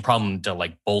challenging problem to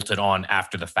like bolt it on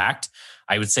after the fact.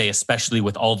 I would say, especially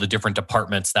with all the different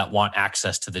departments that want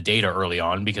access to the data early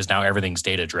on, because now everything's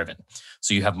data driven.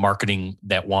 So you have marketing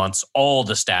that wants all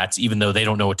the stats, even though they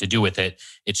don't know what to do with it.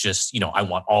 It's just, I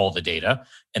want all the data.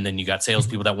 And then you got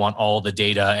salespeople that want all the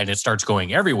data, and it starts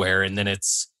going everywhere. And then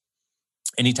it's,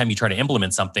 anytime you try to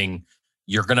implement something,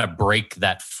 you're going to break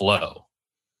that flow.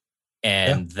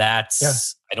 And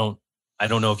I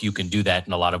don't know if you can do that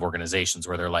in a lot of organizations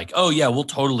where they're like, oh yeah, we'll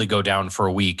totally go down for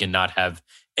a week and not have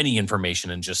any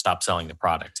information and just stop selling the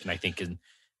product. And I think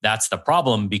that's the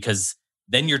problem, because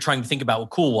then you're trying to think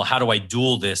about, well, how do I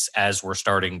dual this as we're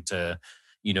starting to,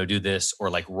 do this, or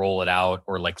like roll it out,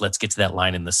 or like, let's get to that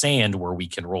line in the sand where we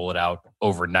can roll it out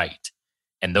overnight.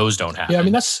 And those don't happen. Yeah. I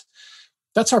mean, that's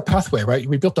our pathway, right?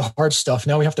 We built the hard stuff.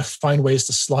 Now we have to find ways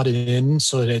to slot it in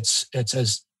so that it's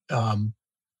as,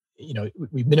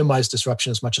 we minimize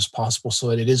disruption as much as possible so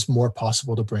that it is more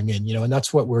possible to bring in, and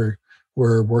that's what we're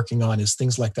working on, is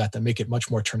things like that make it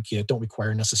much more turnkey, that don't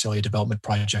require necessarily a development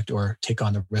project or take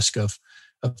on the risk of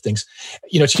things.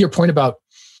 To your point about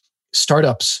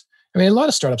startups, I mean, a lot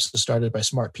of startups are started by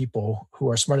smart people who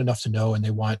are smart enough to know, and they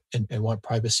want and want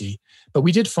privacy. But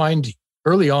we did find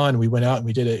early on, we went out and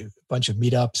we did a bunch of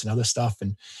meetups and other stuff,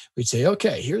 and we'd say,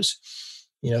 okay, here's,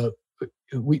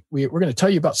 we're going to tell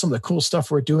you about some of the cool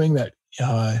stuff we're doing that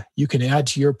you can add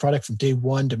to your product from day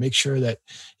one to make sure that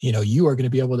you are going to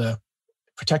be able to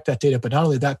protect that data. But not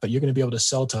only that, but you're going to be able to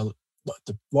sell to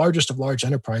the largest of large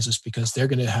enterprises, because they're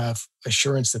going to have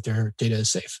assurance that their data is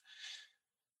safe.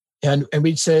 And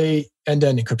we'd say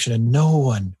end-to-end encryption, and no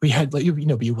one, we had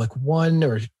be like 1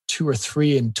 or 2 or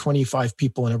 3 and 25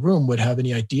 people in a room would have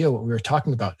any idea what we were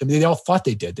talking about. I mean, they all thought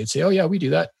they did. They'd say, oh yeah, we do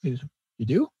that. You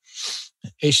do?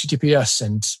 HTTPS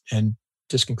and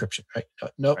disk encryption, right?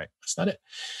 No, right. That's not it.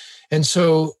 And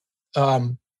so,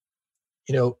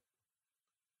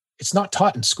 it's not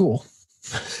taught in school.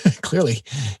 Clearly,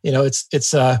 this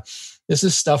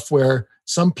is stuff where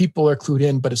some people are clued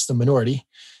in, but it's the minority.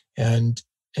 And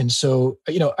so,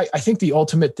 I think the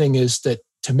ultimate thing is that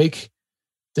to make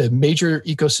the major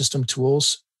ecosystem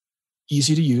tools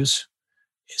easy to use,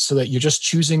 so that you're just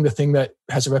choosing the thing that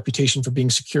has a reputation for being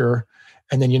secure,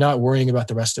 and then you're not worrying about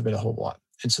the rest of it a whole lot.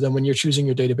 And so then when you're choosing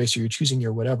your database, or you're choosing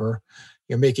your whatever,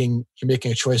 you're making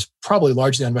a choice probably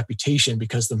largely on reputation,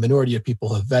 because the minority of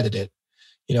people have vetted it,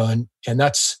 and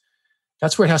that's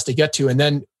where it has to get to. And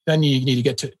then you need to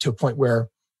get to a point where,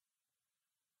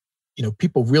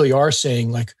 people really are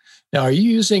saying, like, now, are you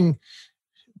using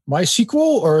MySQL,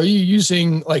 or are you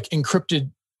using like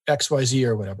encrypted XYZ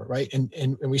or whatever, right?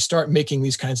 And we start making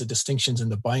these kinds of distinctions in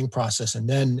the buying process, and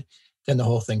then the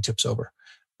whole thing tips over.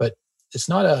 But it's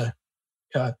not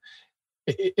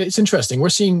it's interesting. We're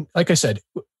seeing, like I said,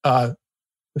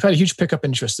 we've had a huge pickup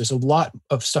in interest. There's a lot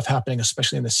of stuff happening,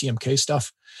 especially in the CMK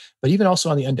stuff, but even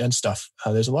also on the end-to-end stuff.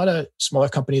 There's a lot of smaller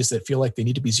companies that feel like they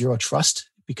need to be zero trust,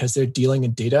 because they're dealing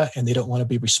in data and they don't want to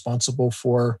be responsible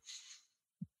for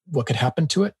what could happen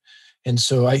to it. And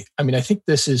so I think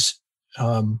this is,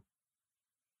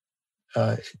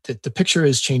 the picture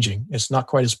is changing. It's not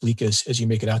quite as bleak as you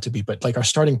make it out to be, but like our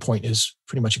starting point is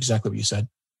pretty much exactly what you said.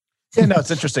 Yeah, no,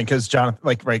 it's interesting because Jonathan,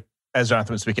 like, right, as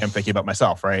Jonathan was speaking, I'm thinking about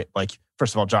myself, right? Like,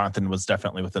 first of all, Jonathan was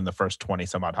definitely within the first 20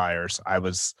 some odd hires. I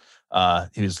was,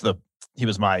 he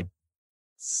was my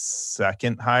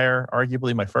second hire,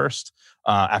 arguably my first,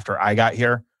 after I got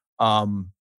here. And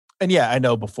yeah, I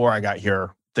know before I got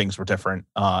here, things were different.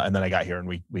 And then I got here and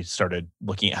we started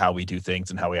looking at how we do things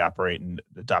and how we operate and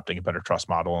adopting a better trust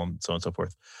model and so on and so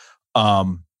forth.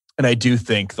 And I do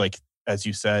think, like, as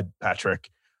you said, Patrick,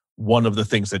 one of the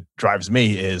things that drives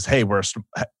me is, hey,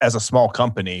 as a small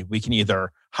company, we can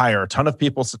either hire a ton of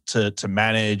people to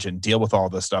manage and deal with all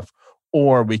this stuff,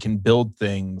 or we can build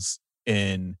things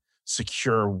in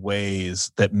secure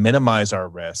ways that minimize our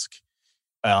risk.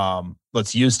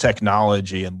 Let's use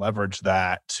technology and leverage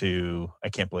that to, I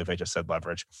can't believe I just said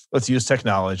leverage. Let's use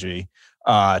technology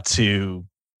to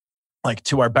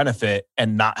our benefit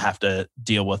and not have to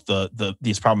deal with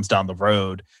these problems down the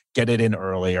road, get it in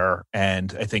earlier.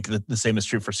 And I think that the same is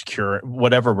true for secure,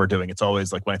 whatever we're doing. It's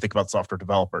always like, when I think about software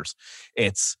developers,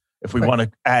 it's, if we want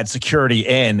to add security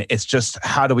in, it's just,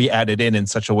 how do we add it in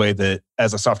such a way that,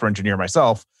 as a software engineer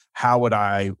myself, how would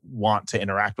I want to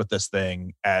interact with this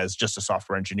thing as just a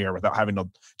software engineer without having to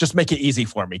just make it easy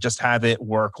for me? Just have it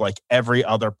work like every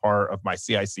other part of my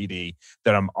CI/CD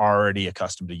that I'm already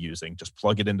accustomed to using. Just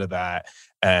plug it into that,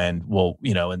 and we'll,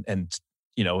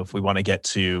 if we want to get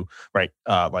to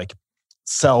like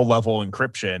cell level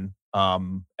encryption,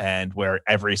 and where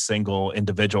every single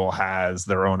individual has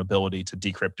their own ability to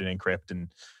decrypt and encrypt and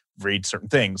read certain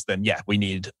things, then yeah, we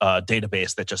need a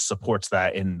database that just supports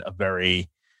that in a very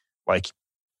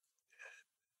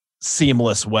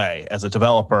seamless way. As a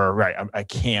developer, right, I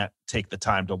can't take the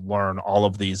time to learn all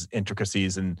of these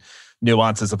intricacies and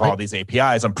nuances of all these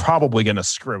APIs. I'm probably going to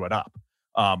screw it up.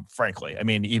 Frankly, I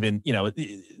mean, even,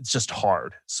 it's just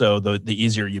hard. So the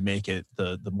easier you make it,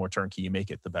 the more turnkey you make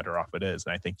it, the better off it is.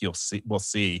 And I think we'll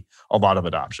see a lot of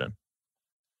adoption.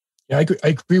 Yeah, I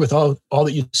agree with all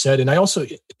that you said. And I also,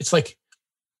 it's like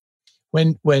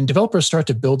when developers start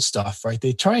to build stuff, right,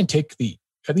 they try and take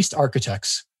at least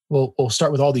architects will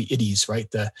start with all the IDs, right?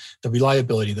 The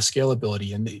reliability, the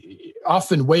scalability, and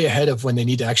often way ahead of when they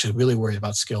need to actually really worry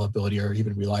about scalability or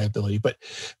even reliability. But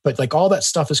like, all that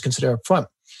stuff is considered up front.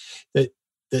 The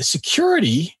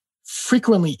security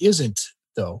frequently isn't,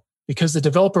 though, because the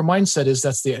developer mindset is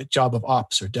that's the job of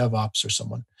ops or DevOps or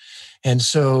someone. And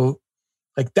so,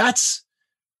 like, that's,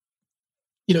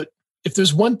 if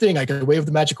there's one thing I could wave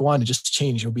the magic wand and just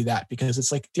change, it'll be that, because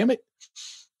it's like, damn it,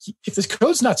 if this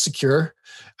code's not secure,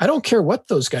 I don't care what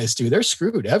those guys do. They're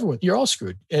screwed. Everyone, you're all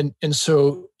screwed. And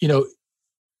so,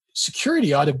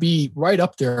 security ought to be right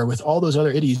up there with all those other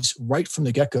IDs right from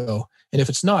the get-go. And if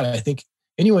it's not, I think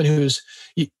anyone who's,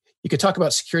 you could talk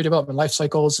about security development life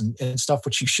cycles and stuff,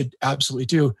 which you should absolutely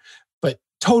do, but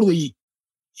totally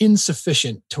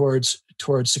insufficient towards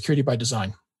security by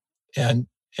design. And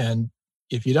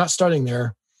if you're not starting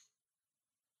there,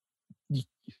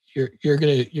 you're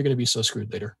gonna be so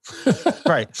screwed later.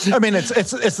 Right. I mean, it's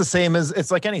the same as,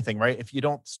 it's like anything, right?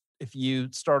 If you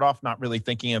start off not really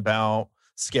thinking about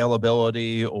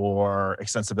scalability or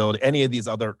extensibility, any of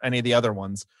the other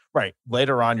ones, right,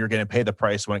 later on you're going to pay the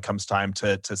price when it comes time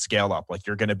to scale up. Like,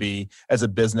 you're going to be, as a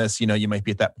business, you might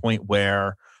be at that point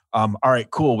where, all right,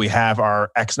 cool, we have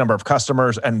our X number of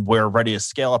customers and we're ready to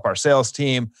scale up our sales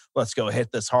team. Let's go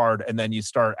hit this hard. And then you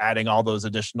start adding all those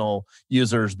additional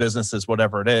users, businesses,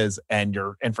 whatever it is, and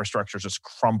your infrastructure is just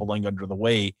crumbling under the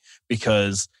weight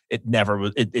because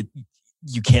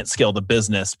you can't scale the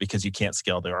business because you can't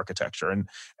scale the architecture. And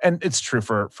it's true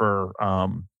for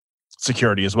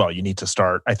security as well. You need to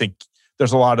start, I think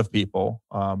there's a lot of people,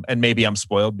 and maybe I'm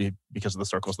spoiled because of the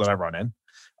circles that I run in.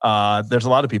 There's a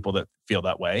lot of people that feel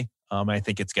that way. I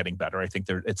think it's getting better. I think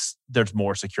there's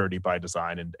more security by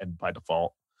design and by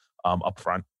default up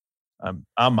front.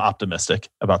 I'm optimistic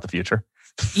about the future.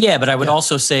 Yeah, but I would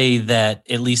also say that,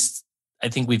 at least, I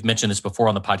think we've mentioned this before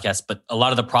on the podcast, but a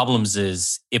lot of the problems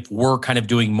is if we're kind of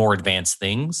doing more advanced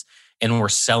things and we're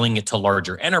selling it to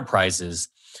larger enterprises,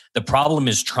 the problem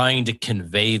is trying to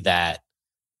convey that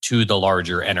to the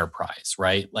larger enterprise,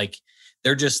 right? Like,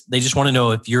 they just want to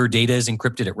know if your data is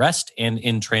encrypted at rest and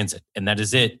in transit, and that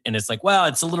is it. And it's like, well,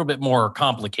 it's a little bit more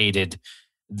complicated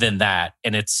than that.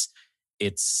 And it's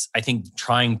I think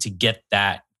trying to get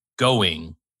that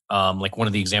going. Like, one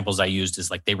of the examples I used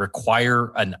is, like, they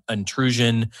require an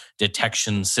intrusion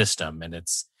detection system. And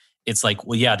it's like,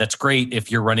 well, yeah, that's great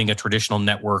if you're running a traditional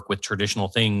network with traditional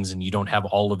things and you don't have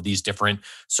all of these different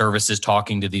services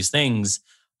talking to these things.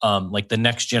 Like, the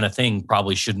next gen of thing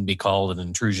probably shouldn't be called an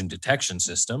intrusion detection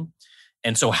system.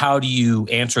 And so how do you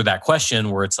answer that question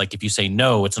where it's like, if you say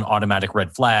no, it's an automatic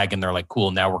red flag and they're like,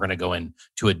 cool, now we're going to go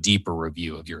into a deeper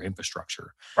review of your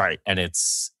infrastructure. Right. And it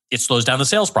slows down the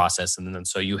sales process. And then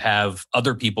so you have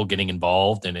other people getting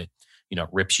involved and it,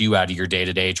 rips you out of your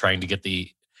day-to-day trying to get the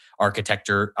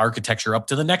architecture up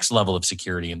to the next level of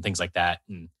security and things like that.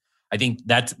 And I think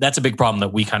that's a big problem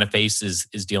that we kind of face is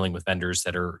dealing with vendors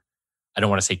that are, I don't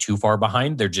want to say too far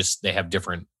behind. They have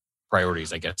different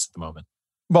priorities, I guess, at the moment.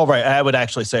 Well, right. I would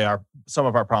actually say some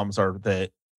of our problems are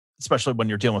that, especially when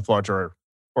you're dealing with larger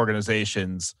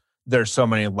organizations, there's so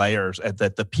many layers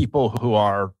that the people who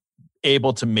are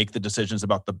able to make the decisions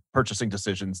about the purchasing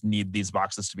decisions need these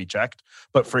boxes to be checked.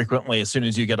 But frequently, as soon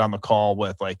as you get on the call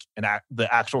with like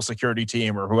the actual security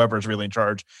team or whoever's really in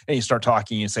charge, and you start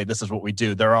talking and you say, this is what we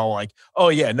do, they're all like, oh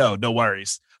yeah, no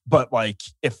worries. But like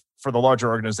if for the larger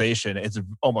organization, it's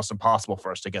almost impossible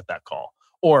for us to get that call.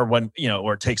 Or when,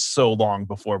 or it takes so long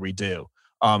before we do.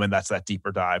 And that's that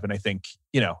deeper dive. And I think,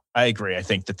 I agree. I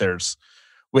think that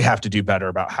we have to do better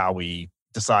about how we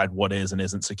decide what is and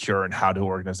isn't secure and how do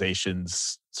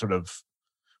organizations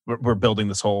we're building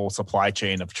this whole supply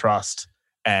chain of trust.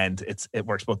 And it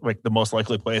works both. Like the most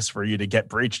likely place for you to get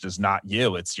breached is not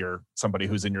you. It's somebody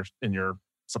who's in your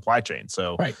supply chain.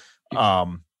 So, right.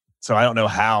 So I don't know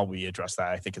how we address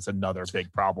that. I think it's another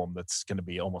big problem that's going to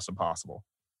be almost impossible.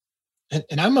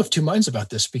 And I'm of two minds about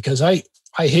this because I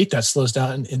hate that slows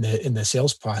down in the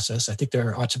sales process. I think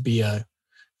there ought to be a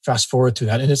fast forward to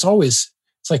that. And it's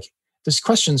like these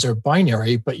questions are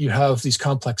binary, but you have these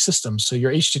complex systems. So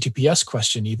your HTTPS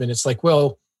question, even, it's like,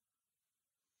 well,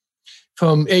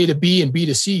 from A to B and B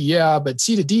to C, yeah, but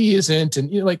C to D isn't.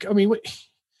 And what,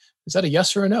 is that a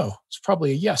yes or a no? It's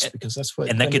probably a yes because that's what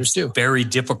and that vendors gets do. Very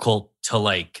difficult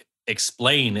to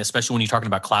explain, especially when you're talking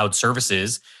about cloud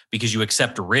services, because you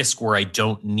accept risk where I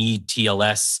don't need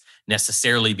TLS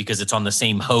necessarily because it's on the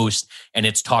same host and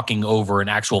it's talking over an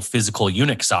actual physical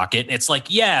Unix socket. It's like,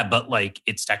 yeah, but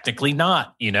it's technically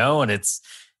not, and it's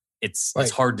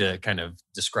hard to kind of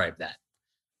describe that.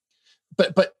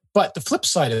 But the flip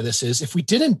side of this is if we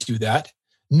didn't do that,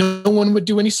 no one would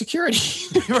do any security.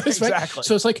 Right, exactly.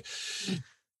 So it's like,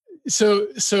 so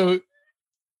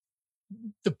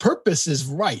the purpose is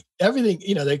right. Everything,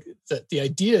 the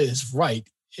idea is right.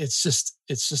 It's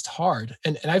just hard.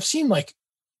 And I've seen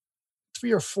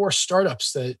 3 or 4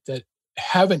 startups that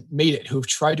haven't made it who've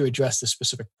tried to address this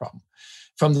specific problem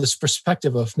from this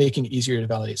perspective of making it easier to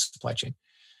validate supply chain.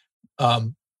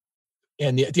 And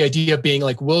the idea being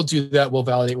we'll do that, we'll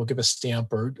validate, we'll give a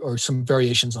stamp or some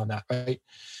variations on that, right?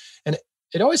 And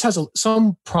it always has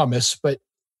some promise, but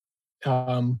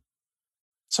somehow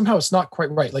it's not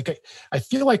quite right. I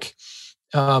feel like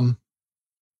there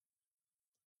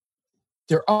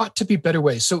ought to be better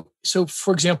ways. So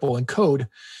for example, in code,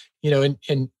 in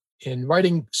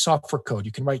writing software code,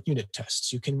 you can write unit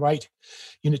tests. You can write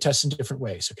unit tests in different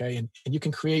ways, okay? And you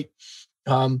can create,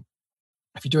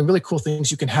 if you're doing really cool things,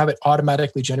 you can have it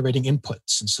automatically generating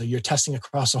inputs. And so you're testing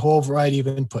across a whole variety of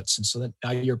inputs. And so then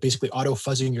now you're basically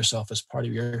auto-fuzzing yourself as part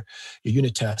of your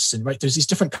unit tests. And there's these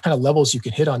different kind of levels you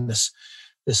can hit on this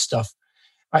stuff.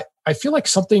 I feel like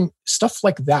stuff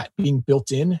like that being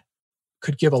built in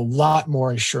could give a lot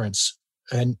more assurance.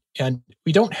 And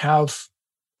we don't have,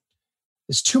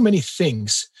 there's too many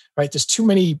things, right? There's too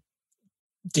many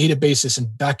databases and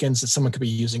backends that someone could be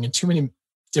using and too many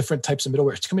different types of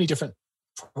middleware, too many different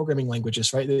programming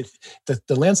languages, right?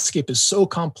 The landscape is so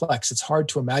complex. It's hard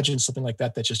to imagine something like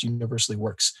that just universally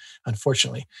works,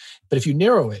 unfortunately. But if you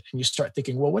narrow it and you start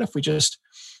thinking, well, what if we just,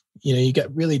 you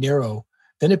get really narrow,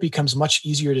 then it becomes much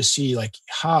easier to see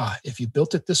if you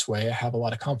built it this way, I have a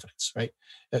lot of confidence, right?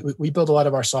 We build a lot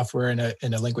of our software in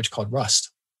a language called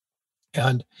Rust.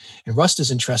 And Rust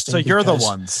is interesting. So you're the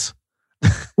ones.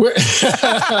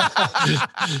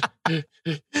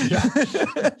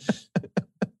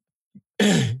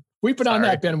 We've been on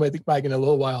that bandwagon a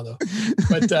little while though.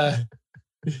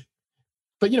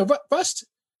 But Rust,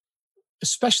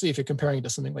 especially if you're comparing it to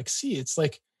something like C, it's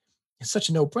such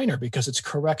a no-brainer because it's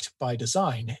correct by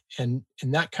design. And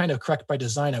that kind of correct by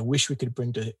design, I wish we could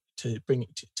bring to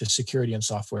security and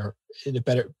software in a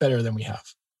better than we have.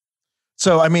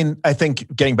 So, I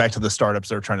think getting back to the startups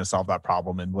that are trying to solve that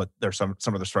problem and what some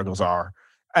of the struggles are,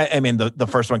 the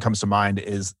first one comes to mind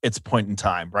is it's point in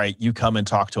time, right? You come and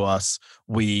talk to us.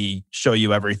 We show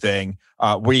you everything.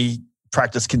 We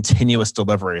practice continuous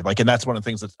delivery. Like, and that's one of the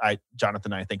things that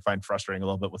Jonathan and I think find frustrating a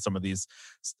little bit with some of these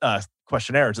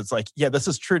questionnaires. It's like, yeah, this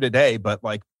is true today, but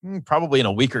like probably in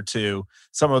a week or two,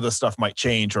 some of the stuff might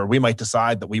change, or we might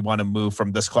decide that we want to move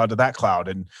from this cloud to that cloud.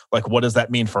 And like, what does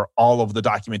that mean for all of the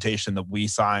documentation that we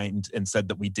signed and said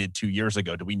that we did 2 years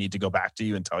ago? Do we need to go back to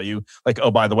you and tell you like,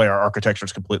 oh, by the way, our architecture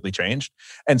is completely changed?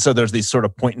 And so there's these sort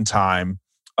of point in time,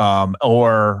 and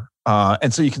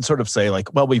so you can sort of say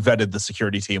like, well, we vetted the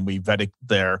security team, we vetted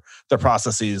their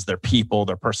processes, their people,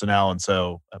 their personnel, and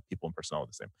so people and personnel are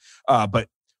the same. But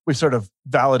we sort of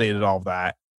validated all of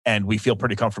that, and we feel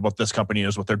pretty comfortable that this company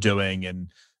knows what they're doing,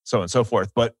 and so on and so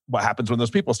forth. But what happens when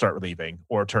those people start leaving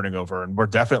or turning over? And we're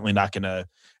definitely not going to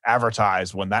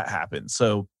advertise when that happens.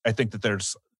 So I think that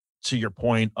there's, to your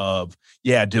point of,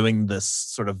 yeah, doing this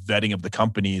sort of vetting of the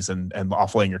companies and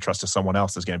offloading your trust to someone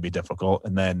else is going to be difficult.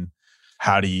 And then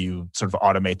how do you sort of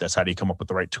automate this? How do you come up with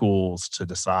the right tools to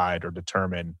decide or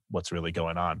determine what's really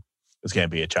going on? It's going to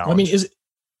be a challenge. I mean,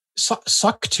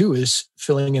 SOC 2 is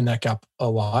filling in that gap a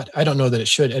lot. I don't know that it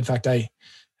should. In fact, I'm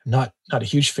not a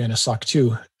huge fan of SOC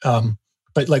 2.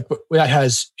 But like that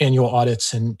has annual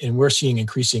audits, and we're seeing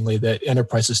increasingly that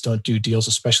enterprises don't do deals,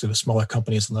 especially with smaller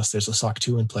companies, unless there's a SOC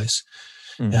 2 in place.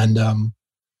 Mm.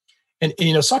 And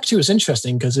you know, SOC 2 is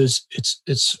interesting because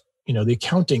it's you know, the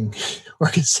accounting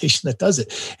organization that does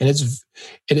it, and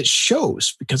it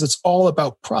shows because it's all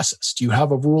about process. Do you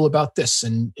have a rule about this,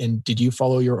 and did you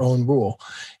follow your own rule?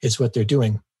 Is what they're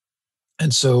doing,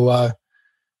 and so.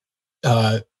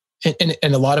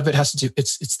 And a lot of it has to do,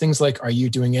 it's things like, are you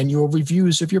doing annual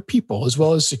reviews of your people as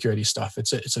well as security stuff?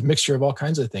 It's a mixture of all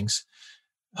kinds of things.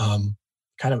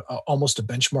 Kind of almost a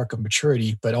benchmark of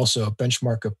maturity, but also a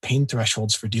benchmark of pain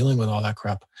thresholds for dealing with all that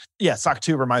crap. Yeah, SOC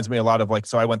 2 reminds me a lot of like,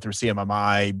 so I went through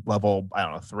CMMI level, I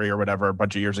don't know, 3 or whatever, a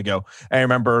bunch of years ago. I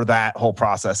remember that whole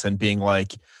process and being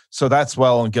like, so that's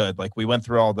well and good. Like we went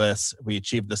through all this, we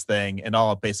achieved this thing, and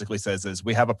all it basically says is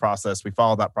we have a process, we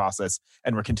follow that process,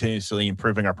 and we're continuously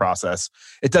improving our process.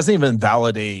 It doesn't even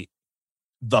validate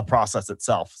the process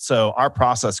itself. So our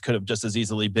process could have just as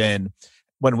easily been,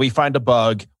 when we find a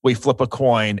bug, we flip a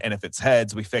coin, and if it's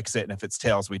heads, we fix it, and if it's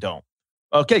tails, we don't.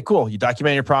 Okay, cool. You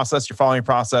document your process, you're following your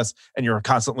process, and you're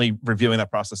constantly reviewing that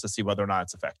process to see whether or not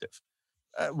it's effective.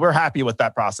 We're happy with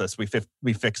that process. We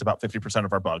fix about 50%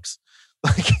 of our bugs.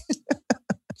 Like,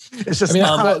 it's just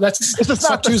it's just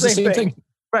not the same thing.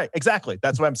 Right, exactly.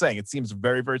 That's what I'm saying. It seems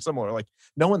very, very similar. Like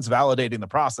no one's validating the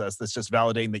process. That's just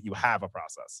validating that you have a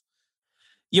process.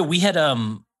 Yeah, we had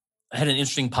an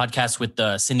interesting podcast with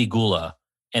Cindy Gula,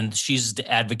 and she's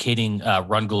advocating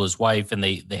Ron Gula's wife, and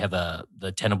they have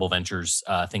the Tenable Ventures,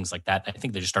 things like that. I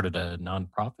think they just started a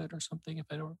nonprofit or something, if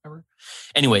I don't remember.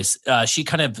 Anyways, she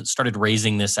kind of started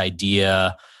raising this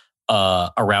idea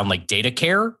around like data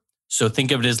care. So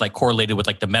think of it as like correlated with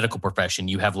like the medical profession.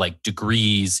 You have like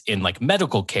degrees in like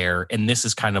medical care, and this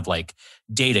is kind of like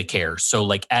data care. So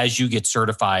like as you get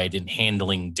certified in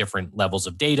handling different levels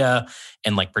of data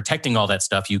and like protecting all that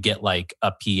stuff, you get like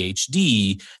a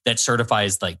PhD that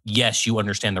certifies like, yes, you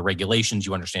understand the regulations,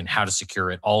 you understand how to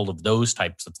secure it, all of those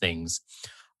types of things.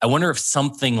 I wonder if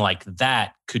something like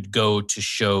that could go to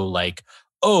show like,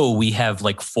 oh, we have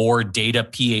like 4 data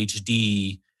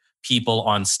PhD people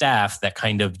on staff that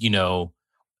kind of, you know,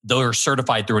 they're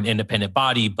certified through an independent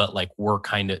body, but like we're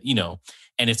kind of, you know,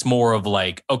 and it's more of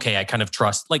like, okay, I kind of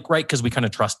trust, like, right, because we kind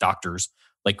of trust doctors.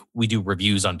 Like we do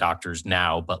reviews on doctors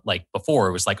now, but like before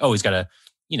it was like, oh, he's got a,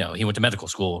 you know, he went to medical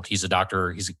school, he's a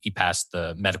doctor, he passed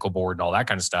the medical board and all that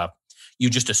kind of stuff.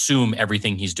 You just assume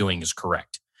everything he's doing is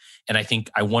correct. And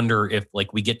I wonder if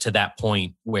like we get to that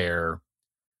point where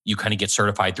you kind of get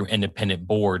certified through independent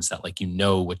boards that like, you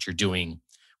know what you're doing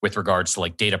with regards to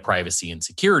like data privacy and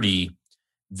security,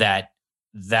 that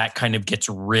kind of gets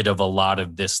rid of a lot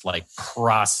of this like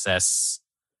process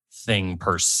thing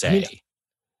per se. I mean,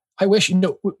 I wish, you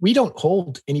know, we don't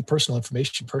hold any personal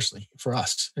information personally for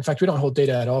us. In fact, we don't hold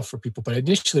data at all for people, but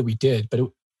initially we did. But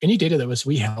any data that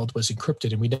we held was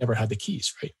encrypted, and we never had the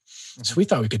keys, right? Mm-hmm. So we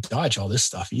thought we could dodge all this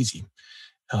stuff easy.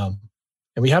 And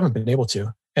we haven't been able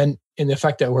to. And in the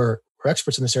fact that we're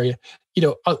experts in this area, you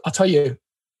know, I'll tell you,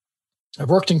 I've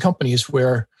worked in companies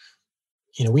where,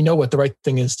 you know, we know what the right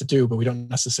thing is to do, but we don't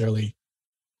necessarily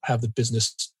have the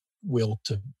business will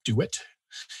to do it.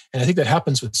 And I think that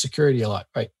happens with security a lot,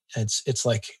 right? It's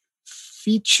like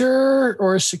feature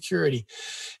or security.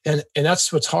 And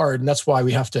that's what's hard. And that's why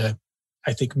we have to,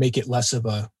 I think, make it less of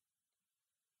a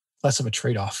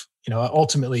trade-off. You know,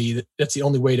 ultimately, that's the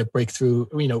only way to break through.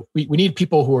 You know, we need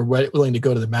people who are willing to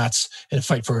go to the mats and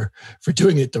fight for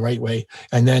doing it the right way.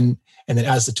 And then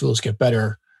as the tools get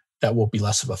better, that will be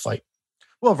less of a fight.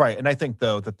 Well, right. And I think,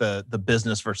 though, that the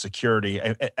business for security,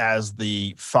 as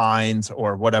the fines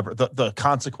or whatever, the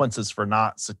consequences for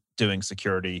not doing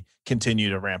security continue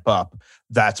to ramp up,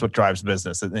 that's what drives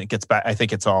business. And it gets back. I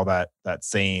think it's all that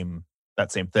same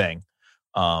thing.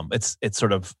 It's all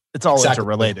Exactly.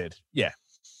 interrelated. Yeah.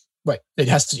 Right. It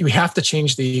has to. We have to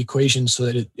change the equation so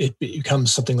that it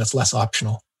becomes something that's less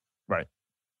optional. Right.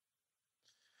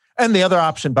 And the other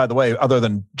option, by the way, other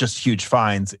than just huge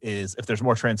fines, is if there's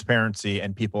more transparency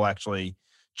and people actually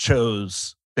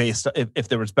chose based, if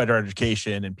there was better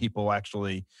education and people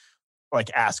actually like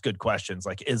ask good questions,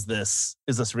 like, is this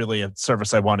really a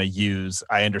service I want to use?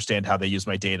 I understand how they use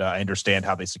my data. I understand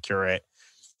how they secure it.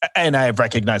 And I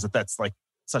recognize that that's like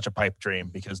such a pipe dream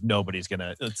because nobody's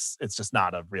it's just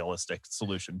not a realistic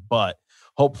solution. But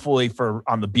hopefully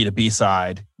on the B2B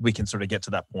side, we can sort of get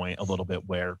to that point a little bit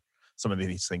where some of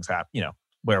these things happen,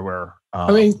 where we're,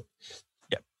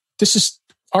 this is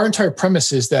our entire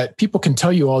premise is that people can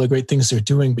tell you all the great things they're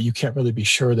doing, but you can't really be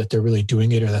sure that they're really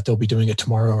doing it or that they'll be doing it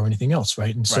tomorrow or anything else.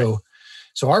 Right. And so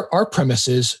our premise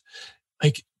is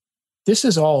like, this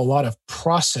is all a lot of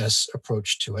process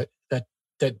approach to it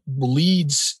that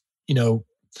bleeds,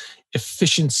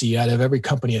 efficiency out of every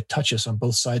company it touches on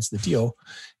both sides of the deal.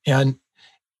 And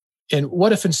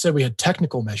what if instead we had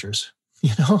technical measures?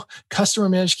 Customer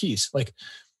managed keys. Like,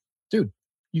 dude,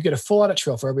 you get a full audit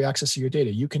trail for every access to your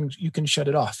data. You can shut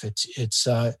it off. It's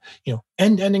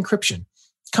end-to-end encryption.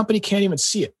 Company can't even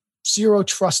see it. Zero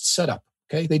trust setup.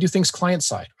 Okay, they do things client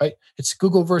side, right? It's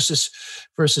Google versus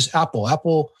Apple.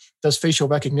 Apple does facial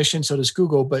recognition, so does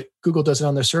Google, but Google does it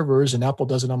on their servers, and Apple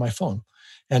does it on my phone.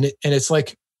 And it's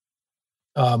like,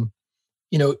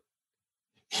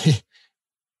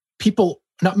 people.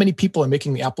 Not many people are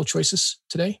making the Apple choices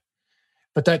today.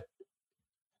 But that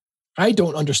I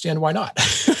don't understand why not.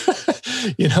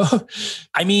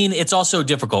 I mean, it's also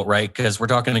difficult, right? Because we're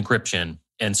talking encryption.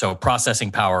 And so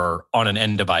processing power on an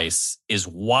end device is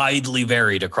widely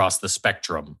varied across the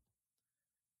spectrum.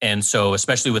 And so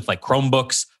especially with like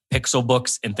Chromebooks, Pixel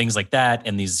books, and things like that,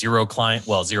 and these zero clients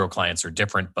are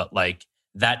different, but like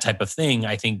that type of thing,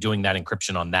 I think doing that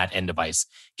encryption on that end device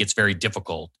gets very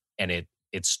difficult and it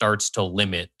starts to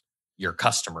limit your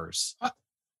customers.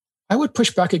 I would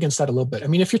push back against that a little bit. I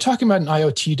mean, if you're talking about an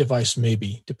IoT device,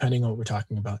 maybe, depending on what we're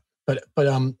talking about. But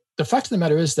the fact of the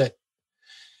matter is that,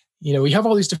 we have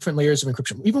all these different layers of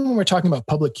encryption. Even when we're talking about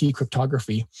public key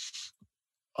cryptography,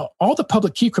 all the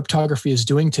public key cryptography is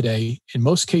doing today, in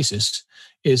most cases,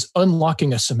 is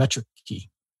unlocking a symmetric key.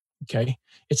 Okay?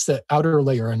 It's the outer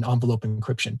layer in envelope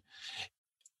encryption.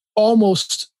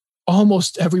 Almost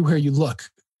everywhere you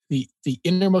look, the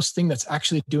innermost thing that's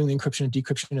actually doing the encryption and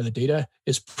decryption of the data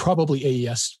is probably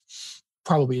AES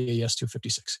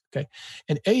 256. Okay,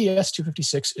 and AES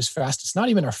 256 is fast. It's not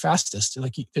even our fastest.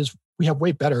 Like we have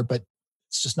way better, but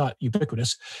it's just not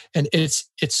ubiquitous. And it's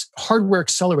hardware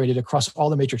accelerated across all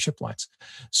the major chip lines.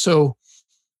 So,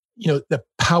 the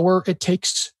power it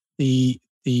takes, the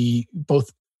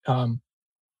both the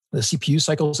CPU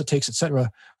cycles it takes, et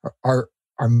cetera, are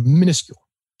minuscule.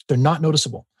 They're not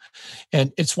noticeable.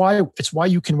 And it's why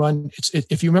you can run.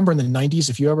 If you remember in the 90s,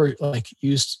 if you ever like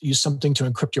used something to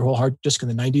encrypt your whole hard disk in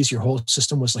the 90s, your whole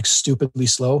system was like stupidly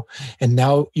slow. And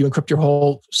now you encrypt your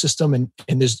whole system, and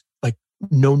there's like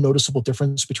no noticeable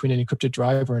difference between an encrypted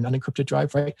drive or an unencrypted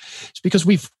drive, right? It's because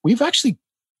we've actually,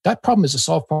 that problem is a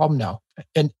solved problem now.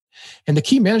 And the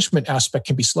key management aspect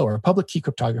can be slower. Public key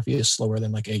cryptography is slower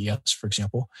than like AES, for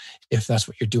example, if that's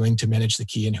what you're doing to manage the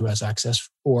key and who has access.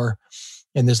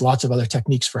 And there's lots of other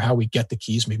techniques for how we get the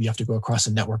keys. Maybe you have to go across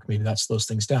a network. Maybe that slows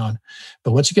things down.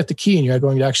 But once you get the key and you're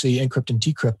going to actually encrypt and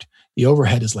decrypt, the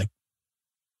overhead is like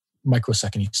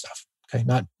microsecond stuff. Okay,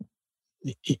 not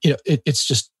it's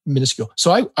just minuscule.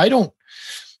 So I don't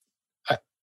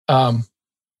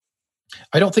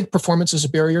think performance is a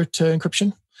barrier to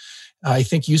encryption. I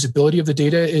think usability of the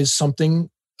data is something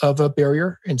of a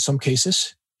barrier in some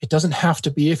cases. It doesn't have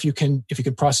to be if you can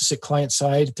process it client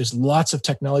side. There's lots of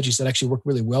technologies that actually work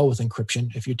really well with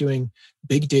encryption. If you're doing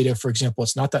big data, for example,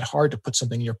 it's not that hard to put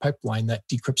something in your pipeline that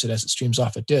decrypts it as it streams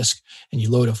off a disk, and you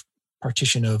load a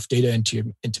partition of data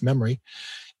into memory.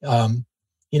 And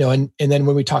then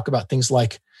when we talk about things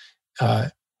like,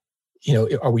 are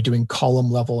we doing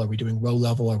column level? Are we doing row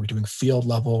level? Are we doing field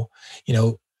level?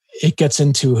 It gets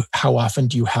into how often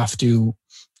do you have to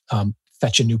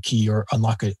fetch a new key or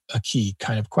unlock a key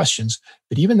kind of questions.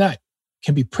 But even that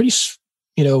can be pretty,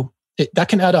 that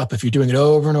can add up if you're doing it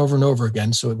over and over and over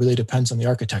again. So it really depends on the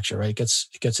architecture, right?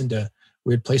 It gets into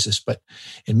weird places, but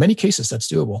in many cases that's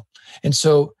doable. And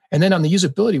so And then on the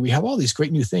usability, we have all these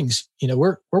great new things.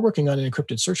 We're working on an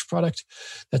encrypted search product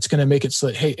that's going to make it so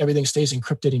that, hey, everything stays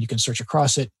encrypted and you can search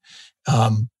across it,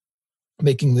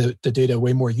 making the data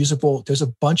way more usable. There's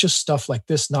a bunch of stuff like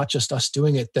this, not just us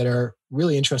doing it, that are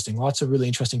really interesting. Lots of really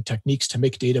interesting techniques to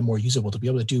make data more usable, to be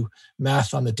able to do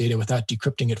math on the data without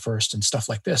decrypting it first and stuff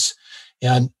like this.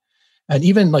 And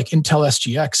even like Intel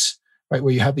SGX, right,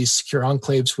 where you have these secure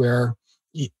enclaves where,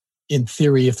 in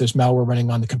theory, if there's malware running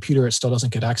on the computer, it still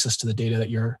doesn't get access to the data that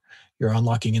you're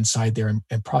unlocking inside there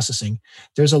and processing.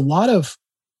 There's a lot of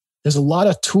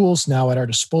tools now at our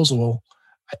disposal.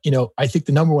 I think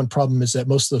the number one problem is that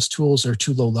most of those tools are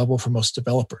too low level for most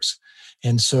developers.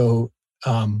 And so,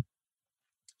 the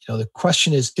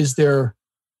question is there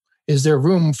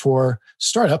room for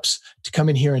startups to come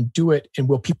in here and do it? And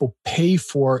will people pay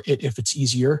for it if it's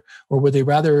easier? Or would they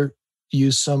rather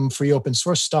use some free open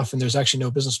source stuff and there's actually no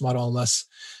business model unless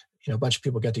a bunch of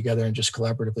people get together and just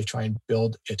collaboratively try and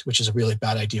build it, which is a really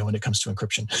bad idea when it comes to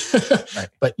encryption. Right.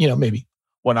 But maybe.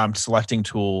 When I'm selecting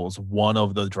tools, one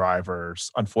of the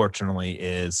drivers, unfortunately,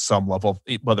 is some level,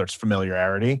 whether it's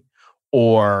familiarity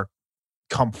or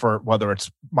comfort, whether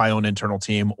it's my own internal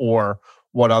team or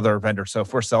what other vendor. So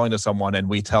if we're selling to someone and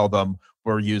we tell them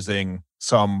we're using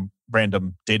some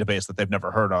random database that they've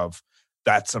never heard of,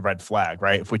 that's a red flag,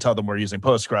 right? If we tell them we're using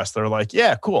Postgres, they're like,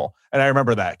 yeah, cool. And I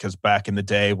remember that because back in the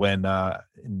day when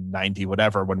in 90,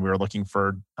 whatever, when we were looking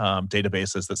for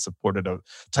databases that supported a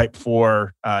type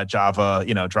 4 Java,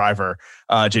 driver,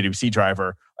 JDBC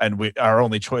driver, and our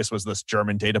only choice was this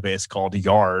German database called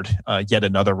Yard, yet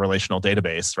another relational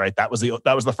database, right? That was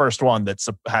the first one that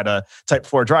had a type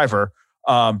 4 driver.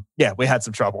 We had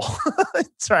some trouble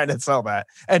trying to sell that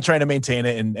and trying to maintain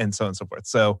it and so on and so forth.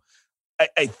 So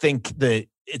I think that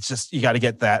it's just, you got to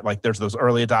get that, like there's those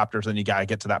early adopters and you got to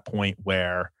get to that point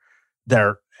where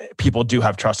people do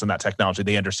have trust in that technology.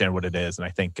 They understand what it is. And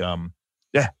I think, I'm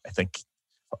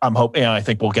hoping, I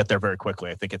think we'll get there very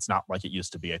quickly. I think it's not like it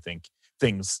used to be. I think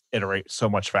things iterate so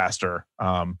much faster.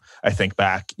 I think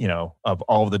back, of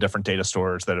all of the different data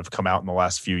stores that have come out in the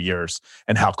last few years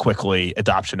and how quickly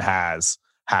adoption has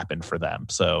happened for them.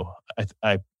 So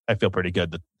I feel pretty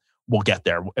good that we'll get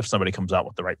there if somebody comes out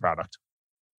with the right product.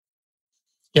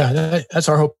 Yeah, that's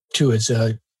our hope too, is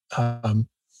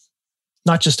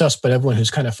not just us, but everyone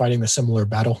who's kind of fighting the similar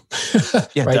battle.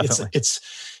 Yeah, right? definitely. It's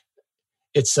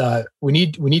we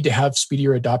need to have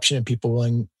speedier adoption and people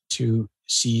willing to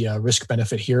see risk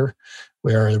benefit here,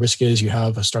 where the risk is you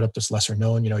have a startup that's lesser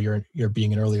known. You're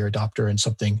being an earlier adopter in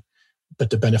something,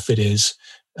 but the benefit is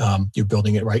you're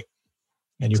building it right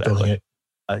and you're building it.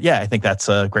 I think that's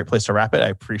a great place to wrap it. I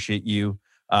appreciate you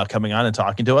coming on and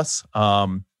talking to us.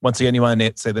 Once again, you want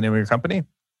to say the name of your company?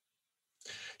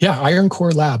 Yeah, Iron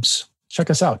Core Labs.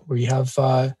 Check us out. We have,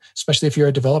 especially if you're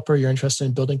a developer, you're interested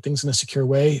in building things in a secure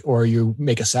way, or you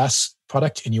make a SaaS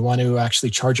product and you want to actually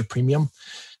charge a premium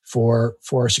for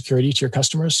security to your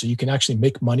customers. So you can actually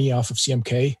make money off of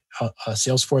CMK.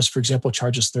 Salesforce, for example,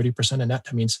 charges 30% of net.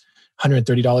 That means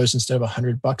 $130 instead of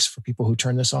 $100 for people who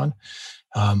turn this on.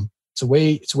 It's a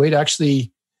way to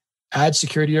actually add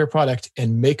security to your product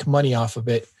and make money off of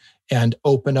it and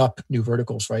open up new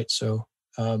verticals, right? So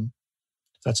if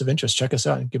that's of interest, check us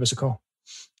out and give us a call.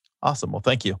 Awesome. Well,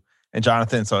 thank you. And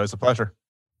Jonathan, it's always a pleasure.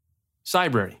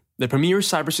 Cybrary, the premier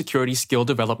cybersecurity skill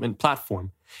development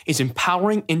platform, is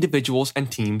empowering individuals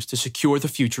and teams to secure the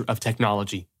future of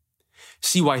technology.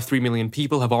 See why 3 million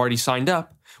people have already signed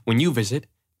up when you visit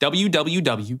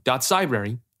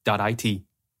www.cybrary.it.